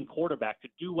willing quarterback to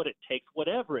do what it takes,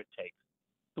 whatever it takes,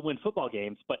 to win football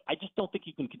games. But I just don't think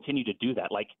you can continue to do that.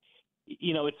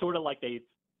 It's sort of like they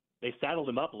saddled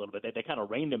him up a little bit. They kind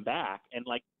of reined him back. And,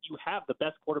 you have the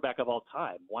best quarterback of all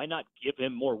time. Why not give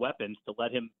him more weapons to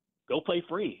let him go play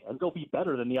free and go be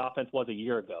better than the offense was a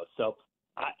year ago? So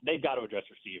they've got to address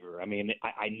receiver.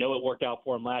 I know it worked out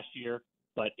for him last year,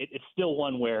 but it's still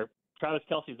one where Travis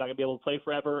Kelce's not going to be able to play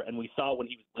forever. And we saw when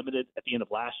he was limited at the end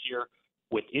of last year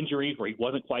with injuries where he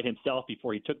wasn't quite himself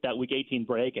before he took that Week 18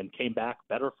 break and came back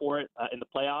better for it in the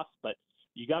playoffs. But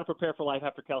you got to prepare for life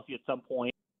after Kelce at some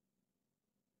point.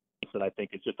 That I think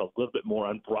is just a little bit more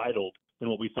unbridled than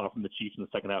what we saw from the Chiefs in the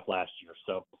second half last year.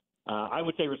 So I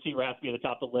would say receiver has to be at the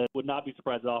top of the list. Would not be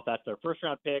surprised at all if that's their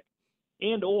first-round pick,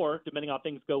 and or, depending on how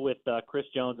things go with Chris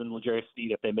Jones and L'Jarius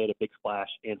Sneed, if they made a big splash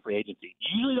in free agency.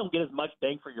 You usually don't get as much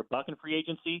bang for your buck in free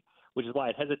agency, which is why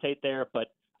I'd hesitate there. But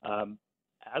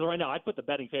as of right now, I'd put the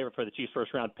betting favorite for the Chiefs'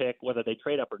 first-round pick, whether they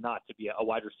trade up or not, to be a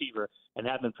wide receiver, and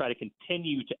have them try to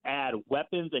continue to add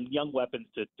weapons and young weapons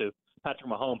to Patrick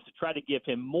Mahomes to try to give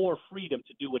him more freedom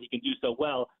to do what he can do so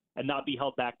well and not be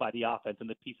held back by the offense and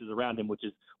the pieces around him, which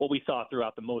is what we saw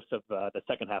throughout the most of the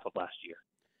second half of last year.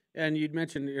 And you'd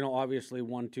mentioned, obviously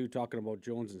 1-2, talking about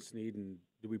Jones and Sneed, and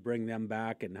do we bring them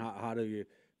back, and how do you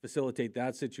facilitate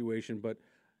that situation? But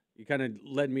you kind of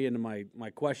led me into my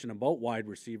question about wide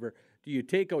receiver. Do you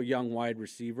take a young wide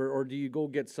receiver, or do you go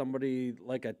get somebody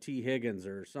like a T. Higgins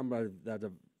or somebody that's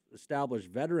an established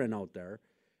veteran out there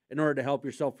in order to help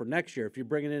yourself for next year? If you're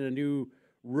bringing in a new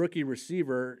rookie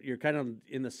receiver, you're kind of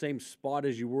in the same spot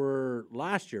as you were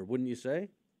last year, wouldn't you say?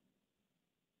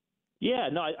 Yeah,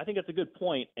 no, I think that's a good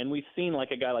point. And we've seen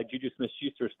like a guy like Juju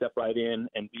Smith-Schuster step right in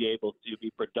and be able to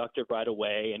be productive right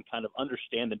away and kind of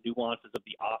understand the nuances of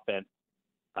the offense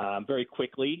very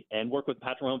quickly and work with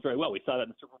Patrick Mahomes very well. We saw that in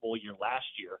the Super Bowl year last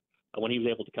year when he was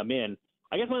able to come in.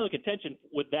 I guess my only contention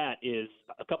with that is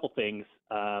a couple things,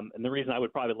 and the reason I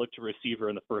would probably look to receiver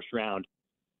in the first round.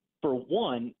 For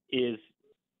one is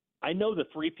I know the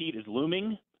three-peat is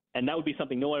looming, and that would be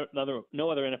something no other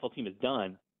NFL team has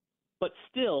done. But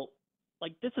still,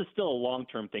 like, this is still a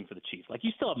long-term thing for the Chiefs. Like,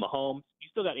 you still have Mahomes. You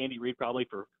still got Andy Reid probably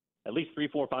for at least 3,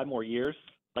 4, 5 more years.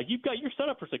 Like, you're set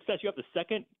up for success. You have the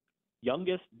second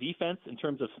youngest defense in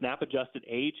terms of snap-adjusted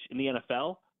age in the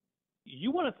NFL.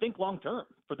 You want to think long-term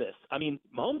for this. I mean,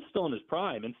 Mahomes is still in his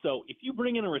prime. And so if you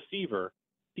bring in a receiver,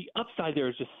 the upside there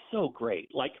is just so great.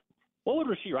 Like, what would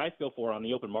Rashee Rice go for on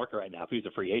the open market right now if he was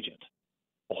a free agent?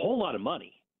 A whole lot of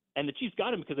money. And the Chiefs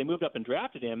got him because they moved up and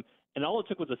drafted him, and all it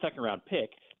took was a second-round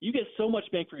pick. You get so much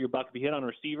bang for your buck if you hit on a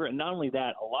receiver, and not only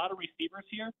that, a lot of receivers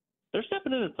here, they're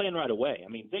stepping in and playing right away. I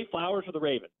mean, Zay Flowers for the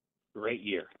Ravens, great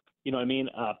year. You know what I mean?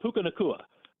 Puka Nacua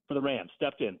for the Rams,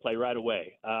 stepped in, played right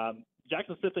away.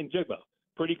 Jackson Smith-Njigba,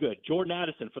 pretty good. Jordan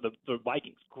Addison for the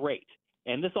Vikings, great.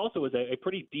 And this also is a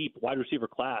pretty deep wide receiver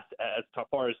class as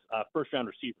far as first-round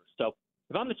receivers. So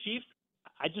if I'm the Chiefs,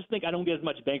 I just think I don't get as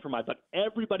much bang for my buck.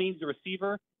 Everybody needs a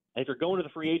receiver. And if you're going to the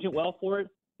free agent well for it,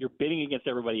 you're bidding against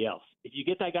everybody else. If you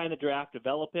get that guy in the draft,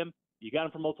 develop him, you got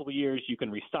him for multiple years, you can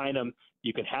re-sign him,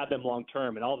 you can have them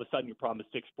long-term, and all of a sudden your problem is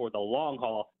fixed for the long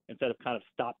haul instead of kind of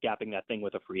stop-gapping that thing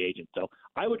with a free agent. So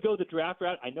I would go the draft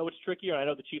route. I know it's trickier. I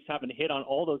know the Chiefs haven't hit on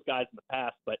all those guys in the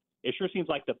past, but it sure seems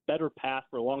like the better path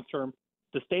for long-term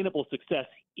sustainable success,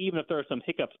 even if there are some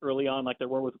hiccups early on like there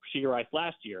were with Rashee Rice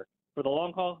last year. For the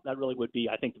long haul, that really would be,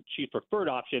 I think, the Chiefs' preferred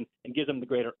option and gives them the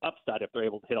greater upside if they're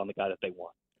able to hit on the guy that they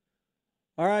want.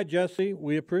 All right, Jesse,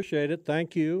 we appreciate it.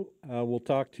 Thank you. We'll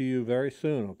talk to you very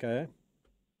soon, okay?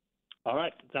 All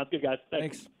right. Sounds good, guys.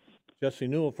 Thanks. Jesse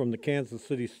Newell from the Kansas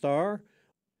City Star.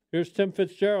 Here's Tim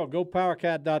Fitzgerald,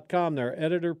 GoPowerCat.com. Their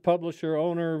editor, publisher,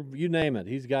 owner, you name it.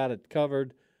 He's got it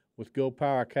covered with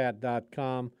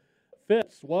GoPowerCat.com.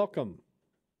 Fitz, welcome.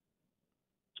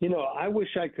 You know, I wish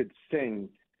I could sing,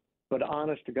 but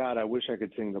honest to God, I wish I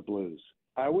could sing the blues.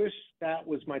 I wish that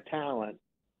was my talent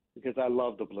because I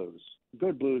love the blues.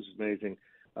 Good blues is amazing,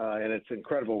 and it's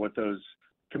incredible what those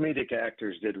comedic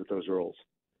actors did with those roles.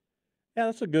 Yeah,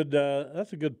 that's a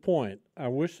good point. I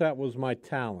wish that was my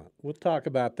talent. We'll talk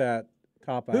about that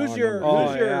top hour.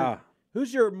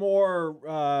 Who's your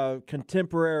more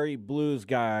contemporary blues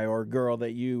guy or girl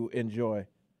that you enjoy?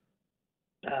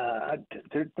 I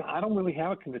don't really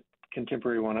have a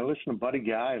contemporary one. I listen to Buddy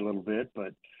Guy a little bit,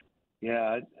 but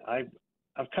yeah, I've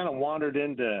kind of wandered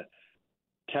into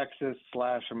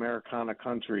Texas/Americana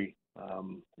country,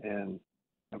 and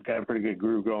I've got a pretty good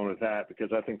groove going with that because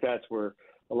I think that's where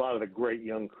a lot of the great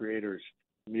young creators,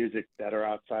 music that are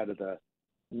outside of the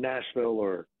Nashville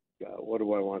or what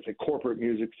do I want to say, corporate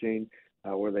music scene,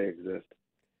 where they exist.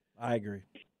 I agree.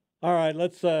 All right,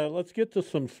 let's get to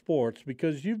some sports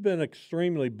because you've been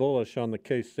extremely bullish on the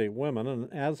K-State women,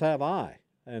 and as have I.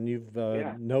 And you've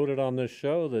noted on this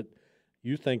show that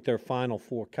you think they're Final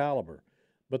Four caliber.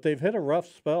 But they've hit a rough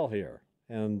spell here,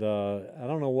 and I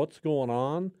don't know what's going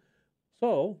on.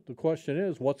 So the question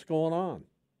is, what's going on?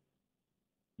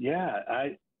 Yeah,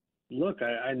 I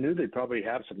knew they'd probably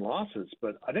have some losses,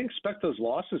 but I didn't expect those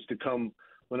losses to come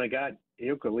when I got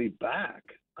Aoka Lee back.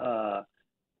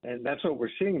 And that's what we're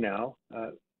seeing now.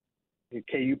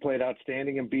 KU played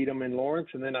outstanding and beat them in Lawrence,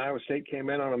 and then Iowa State came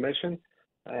in on a mission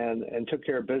and took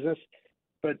care of business.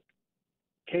 But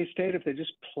K-State, if they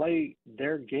just play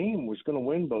their game, was going to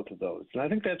win both of those. And I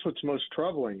think that's what's most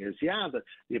troubling is,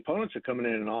 the opponents are coming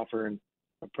in and offering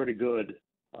a pretty good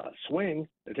swing.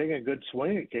 They're taking a good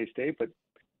swing at K-State, but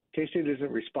K-State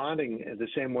isn't responding the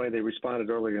same way they responded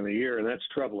earlier in the year, and that's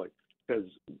troubling because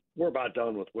we're about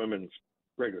done with women's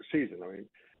regular season. I mean,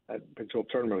 that Big 12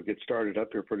 tournament will get started up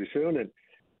here pretty soon, and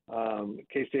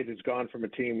K-State has gone from a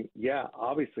team,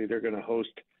 obviously they're going to host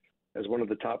as one of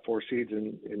the top 4 seeds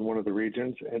in one of the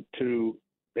regions, and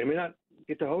they may not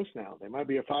get to host now. They might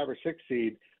be a 5 or 6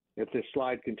 seed if this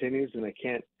slide continues and they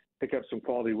can't pick up some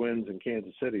quality wins in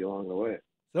Kansas City along the way.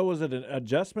 So was it an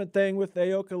adjustment thing with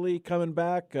Aoka Lee coming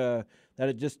back, that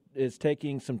it just is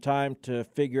taking some time to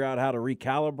figure out how to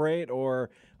recalibrate, or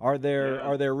are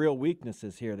there real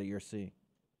weaknesses here that you're seeing?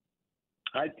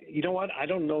 You know what? I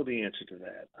don't know the answer to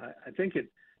that. I think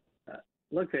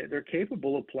look, they're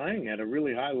capable of playing at a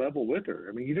really high level with her.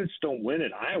 I mean, you just don't win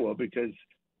at Iowa because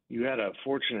you had a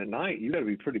fortunate night. You got to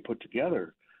be pretty put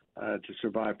together to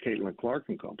survive Caitlin Clark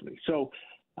and company. So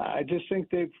I just think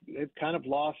they've kind of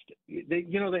lost. They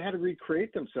had to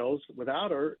recreate themselves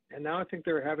without her, and now I think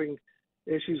they're having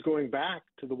issues going back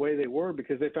to the way they were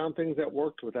because they found things that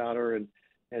worked without her, and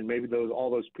maybe all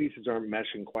those pieces aren't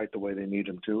meshing quite the way they need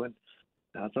them to. And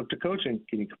now it's up to coaching.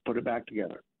 Can you put it back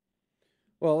together?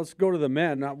 Well, let's go to the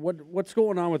men. Now, what's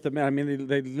going on with the men? I mean,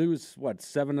 they lose,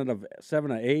 7 out of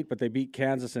 8, but they beat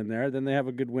Kansas in there. Then they have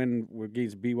a good win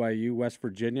against BYU, West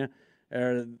Virginia.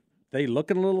 Are they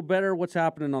looking a little better? What's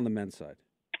happening on the men's side?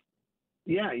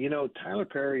 Yeah, Tyler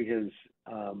Perry has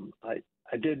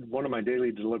I did one of my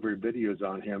daily delivery videos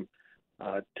on him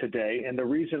today, and the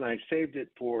reason I saved it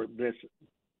for this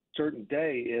certain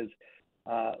day is,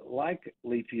 like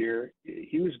leap year,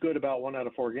 he was good about 1 out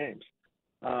of 4 games.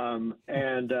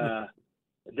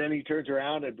 Then he turns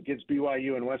around against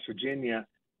BYU and West Virginia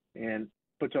and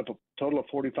puts up a total of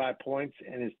 45 points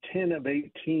and is 10 of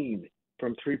 18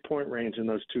 from 3-point range in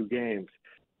those 2 games.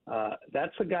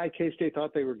 That's the guy K-State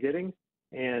thought they were getting,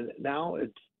 and now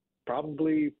it's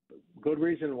probably good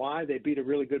reason why they beat a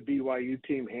really good BYU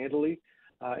team handily,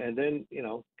 and then,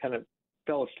 kind of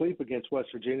fell asleep against West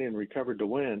Virginia and recovered to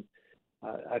win.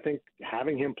 I think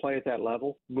having him play at that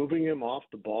level, moving him off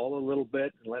the ball a little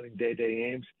bit and letting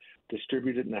Day-Day Ames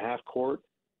distribute it in the half court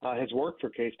has worked for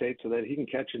K-State so that he can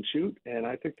catch and shoot. And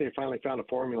I think they finally found a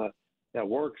formula that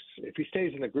works. If he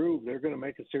stays in the groove, they're going to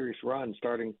make a serious run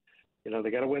starting.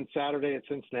 They got to win Saturday at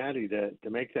Cincinnati to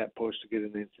make that push to get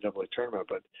in the NCAA tournament.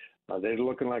 But they're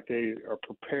looking like they are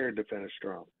prepared to finish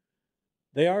strong.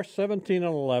 They are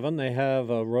 17-11. They have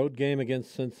a road game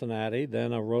against Cincinnati,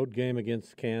 then a road game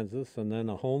against Kansas, and then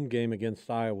a home game against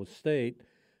Iowa State.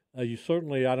 You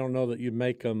certainly, I don't know that you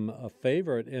make them a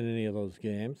favorite in any of those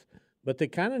games, but they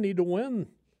kind of need to win.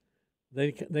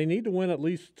 They need to win at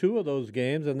least 2 of those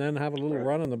games and then have a little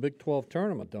run in the Big 12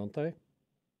 tournament, don't they?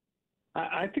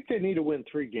 I think they need to win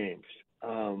 3 games.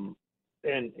 And,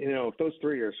 if those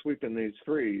 3 are sweeping these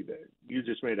 3, you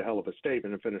just made a hell of a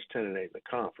statement and finished 10-8 in the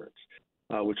conference.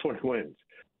 With 20 wins.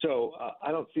 So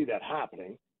I don't see that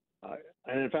happening.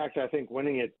 And in fact, I think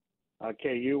winning at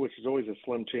KU, which is always a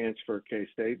slim chance for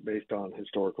K-State based on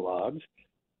historical odds,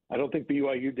 I don't think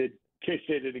BYU did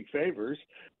K-State any favors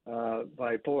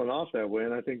by pulling off that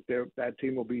win. I think that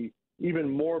team will be even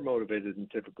more motivated than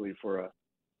typically for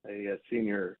a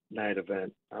senior night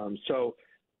event. So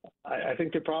I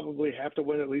think they probably have to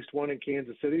win at least 1 in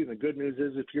Kansas City. And the good news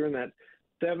is if you're in that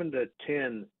 7 to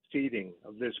 10 seeding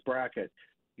of this bracket,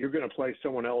 you're going to play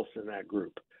someone else in that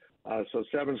group. So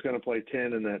 7's going to play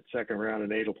 10 in that second round,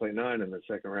 and 8 will play 9 in the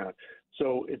second round.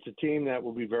 So it's a team that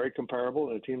will be very comparable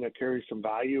and a team that carries some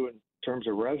value in terms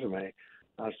of resume.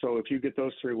 So if you get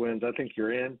those 3 wins, I think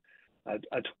you're in.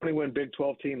 A 20-win Big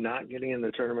 12 team not getting in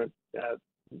the tournament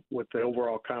with the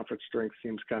overall conference strength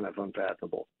seems kind of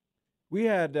unfathomable. We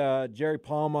had Jerry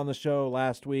Palm on the show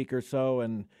last week or so,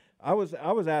 and I was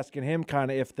asking him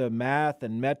kind of if the math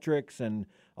and metrics and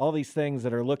all these things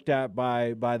that are looked at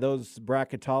by those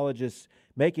bracketologists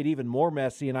make it even more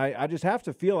messy, and I just have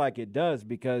to feel like it does,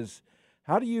 because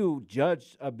how do you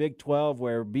judge a Big 12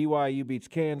 where BYU beats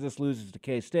Kansas, loses to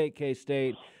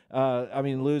K-State,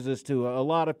 loses to a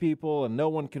lot of people, and no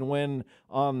one can win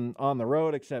on the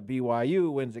road except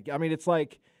BYU wins it. I mean, it's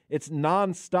like it's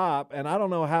nonstop, and I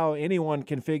don't know how anyone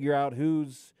can figure out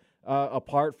who's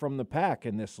apart from the pack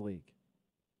in this league.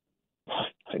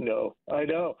 I know.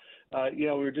 We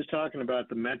were just talking about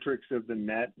the metrics of the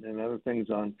net and other things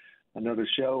on another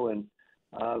show, and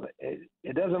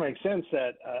it doesn't make sense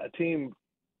that a team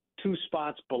 2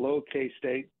 spots below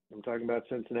K-State, I'm talking about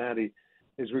Cincinnati,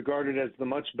 is regarded as the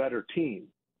much better team.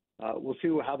 We'll see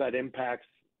how that impacts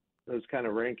those kind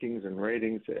of rankings and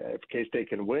ratings if K-State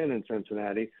can win in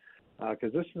Cincinnati,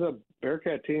 because this is a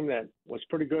Bearcat team that was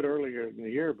pretty good earlier in the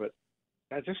year, but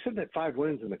guys, they're sitting at 5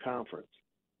 wins in the conference.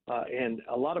 And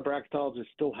a lot of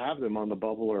bracketologists still have them on the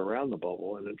bubble or around the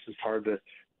bubble, and it's just hard to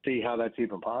see how that's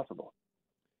even possible.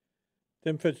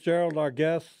 Tim Fitzgerald, our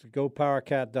guest,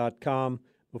 gopowercat.com.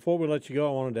 Before we let you go,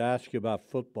 I wanted to ask you about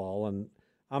football, and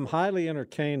I'm highly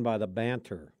entertained by the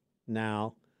banter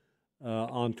now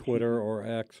on Twitter or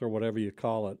X or whatever you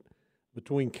call it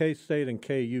between K-State and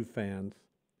KU fans.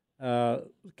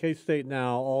 K-State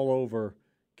now all over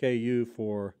KU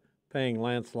for paying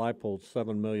Lance Leipold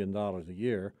 $7 million a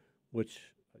year, which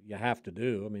you have to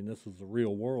do. I mean, this is the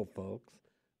real world, folks.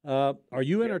 Are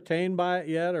you entertained by it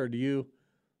yet, or do you?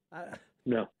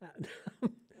 No.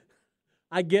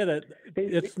 I get it.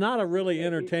 It's not a really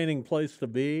entertaining place to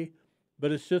be,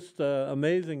 but it's just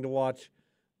amazing to watch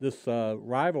this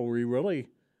rivalry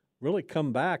really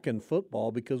come back in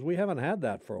football, because we haven't had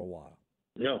that for a while.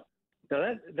 No.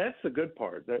 Now that's the good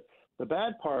part. The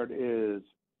bad part is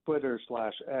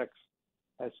Twitter/X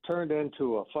has turned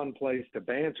into a fun place to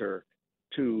banter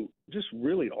to just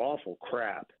really awful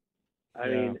crap. I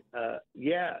mean,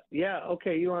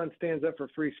 okay, Elon stands up for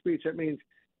free speech. That means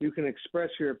you can express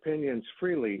your opinions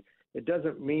freely. It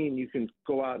doesn't mean you can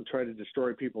go out and try to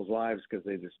destroy people's lives because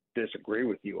they just disagree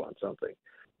with you on something.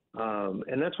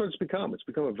 And that's what it's become. It's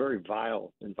become a very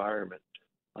vile environment,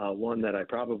 one that I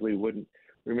probably wouldn't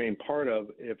remain part of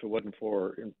if it wasn't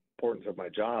for importance of my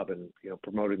job and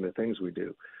promoting the things we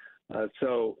do. I'm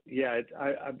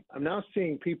now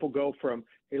seeing people go from,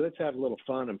 hey, let's have a little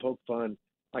fun and poke fun.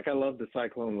 Like, I love the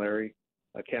Cyclone Larry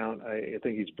account. I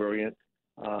think he's brilliant.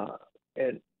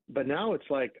 But now it's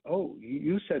like, oh,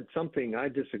 you said something I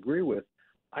disagree with.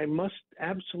 I must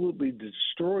absolutely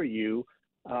destroy you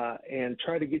and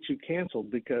try to get you canceled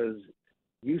because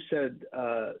you said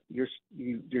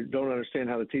you don't understand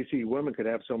how the TCU women could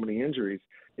have so many injuries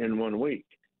in 1 week.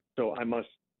 So I must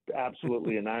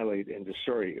absolutely annihilate and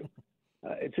destroy you.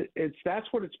 That's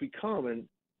what it's become, and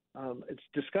it's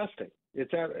disgusting.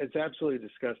 It's absolutely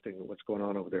disgusting what's going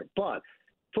on over there. But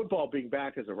football being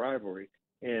back as a rivalry,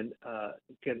 and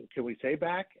can we say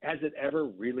back? Has it ever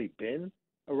really been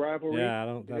a rivalry?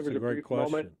 Yeah, that's a great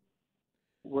question. Moment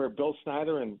where Bill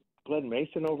Snyder and Glenn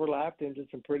Mason overlapped into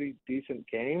some pretty decent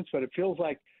games, but it feels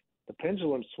like the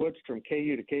pendulum switched from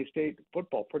KU to K-State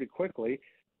football pretty quickly,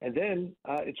 and then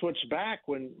it switched back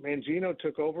when Mangino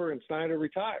took over and Snyder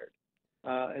retired.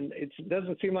 And it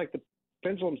doesn't seem like the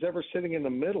pendulum's ever sitting in the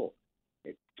middle.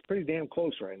 It's pretty damn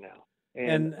close right now.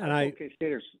 And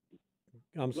K-Staters.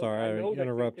 I'm sorry, I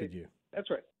interrupted you. That's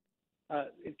right.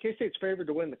 K-State's favored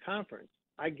to win the conference.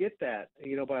 I get that,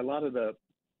 by a lot of the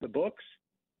books.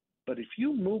 But if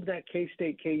you move that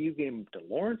K-State-KU game to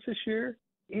Lawrence this year,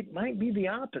 it might be the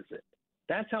opposite.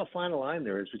 That's how fine a line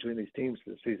there is between these teams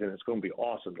this season. It's going to be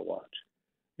awesome to watch.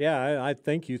 Yeah, I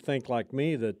think you think like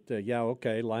me that,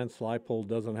 Lance Leipold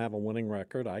doesn't have a winning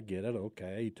record. I get it.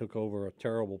 Okay, he took over a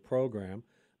terrible program.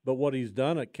 But what he's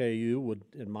done at KU would,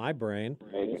 in my brain,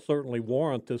 certainly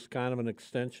warrant this kind of an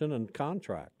extension and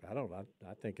contract. I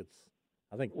think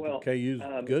KU's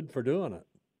good for doing it.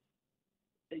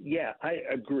 Yeah, I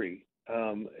agree.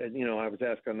 And, I was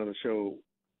asked on another show,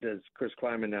 does Chris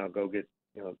Kleiman now go get,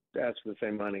 ask for the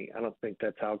same money? I don't think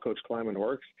that's how Coach Kleiman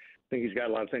works. I think he's got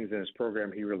a lot of things in his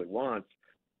program he really wants.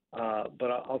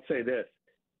 But I'll say this.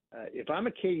 If I'm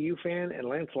a KU fan and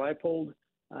Lance Leipold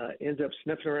ends up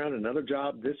sniffing around another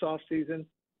job this offseason,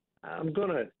 I'm going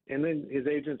to – and then his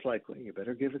agent's like, well, you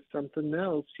better give it something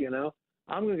else,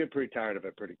 I'm going to get pretty tired of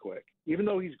it pretty quick, even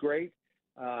though he's great.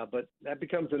 But that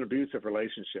becomes an abusive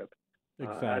relationship.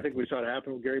 Exactly. I think we saw it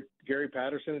happen with Gary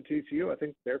Patterson at TCU. I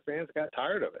think their fans got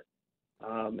tired of it.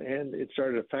 And it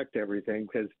started to affect everything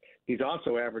because he's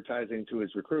also advertising to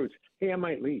his recruits, hey, I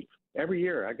might leave. Every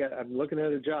year I'm looking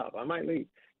at a job. I might leave.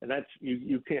 And that's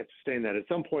you can't sustain that. At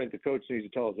some point, the coach needs to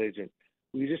tell his agent,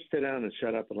 will you just sit down and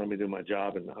shut up and let me do my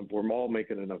job? And we're all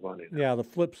making enough money now. Yeah, the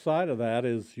flip side of that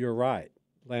is you're right.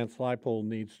 Lance Leipold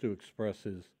needs to express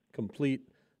his complete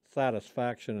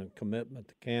satisfaction and commitment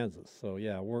to Kansas. So,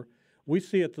 yeah, we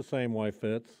see it the same way,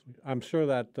 Fitz. I'm sure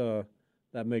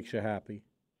that makes you happy.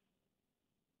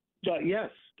 Yes,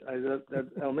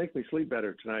 that'll make me sleep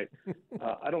better tonight.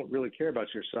 I don't really care about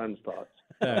your son's thoughts.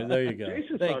 There you go.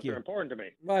 Jason's thoughts are important to me.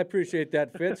 Well, I appreciate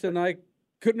that, Fitz, and I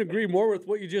couldn't agree more with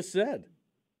what you just said.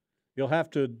 You'll have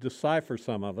to decipher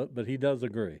some of it, but he does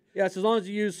agree. Yes, as long as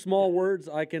you use small words,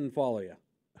 I can follow you.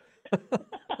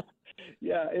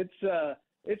 Yeah,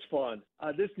 it's fun.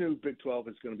 This new Big 12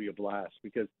 is going to be a blast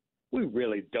because we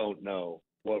really don't know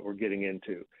what we're getting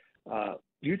into.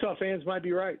 Utah fans might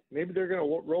be right. Maybe they're going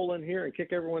to roll in here and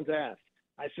kick everyone's ass.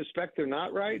 I suspect they're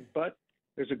not right, but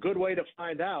there's a good way to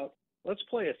find out. Let's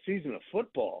play a season of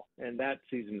football, and that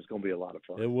season is going to be a lot of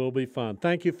fun. It will be fun.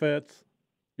 Thank you, Fitz.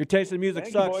 Your taste in music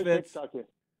sucks, Fitz.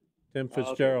 Tim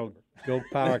Fitzgerald, go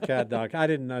PowerCat. I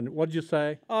didn't. What'd you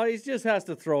say? Oh, he just has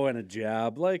to throw in a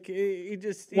jab. Like he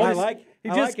just. I like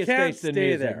his can't taste in stay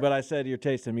music, there. but I said your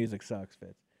taste in music sucks,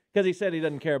 Fitz, because he said he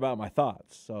doesn't care about my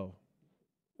thoughts. So,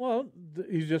 well,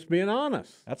 he's just being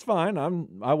honest. That's fine.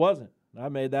 I wasn't. I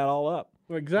made that all up.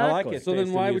 Exactly. I like his So taste then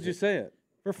in why music. would you say it?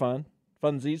 For fun,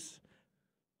 funsies.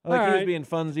 I think he was being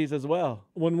funsies as well.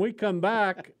 When we come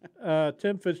back,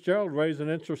 Tim Fitzgerald raised an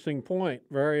interesting point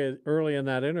very early in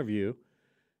that interview.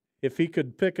 If he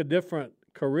could pick a different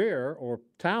career or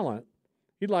talent,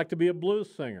 he'd like to be a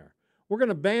blues singer. We're going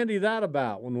to bandy that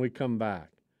about when we come back.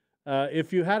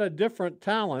 If you had a different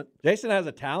talent, Jason has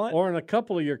a talent, or in a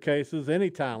couple of your cases,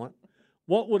 any talent,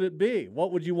 what would it be?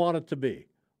 What would you want it to be?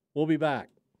 We'll be back.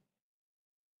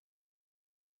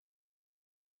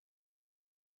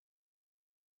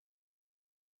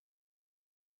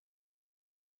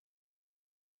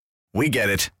 We get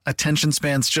it. Attention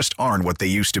spans just aren't what they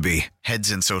used to be. Heads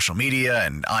in social media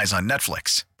and eyes on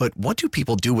Netflix. But what do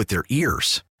people do with their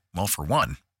ears? Well, for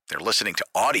one, they're listening to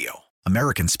audio.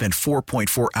 Americans spend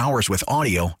 4.4 hours with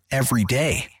audio every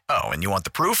day. Oh, and you want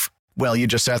the proof? Well, you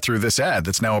just sat through this ad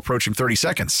that's now approaching 30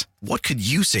 seconds. What could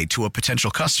you say to a potential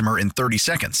customer in 30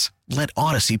 seconds? Let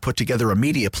Odyssey put together a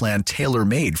media plan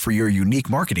tailor-made for your unique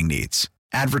marketing needs.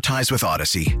 Advertise with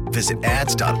Odyssey. Visit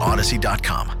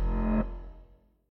ads.odyssey.com.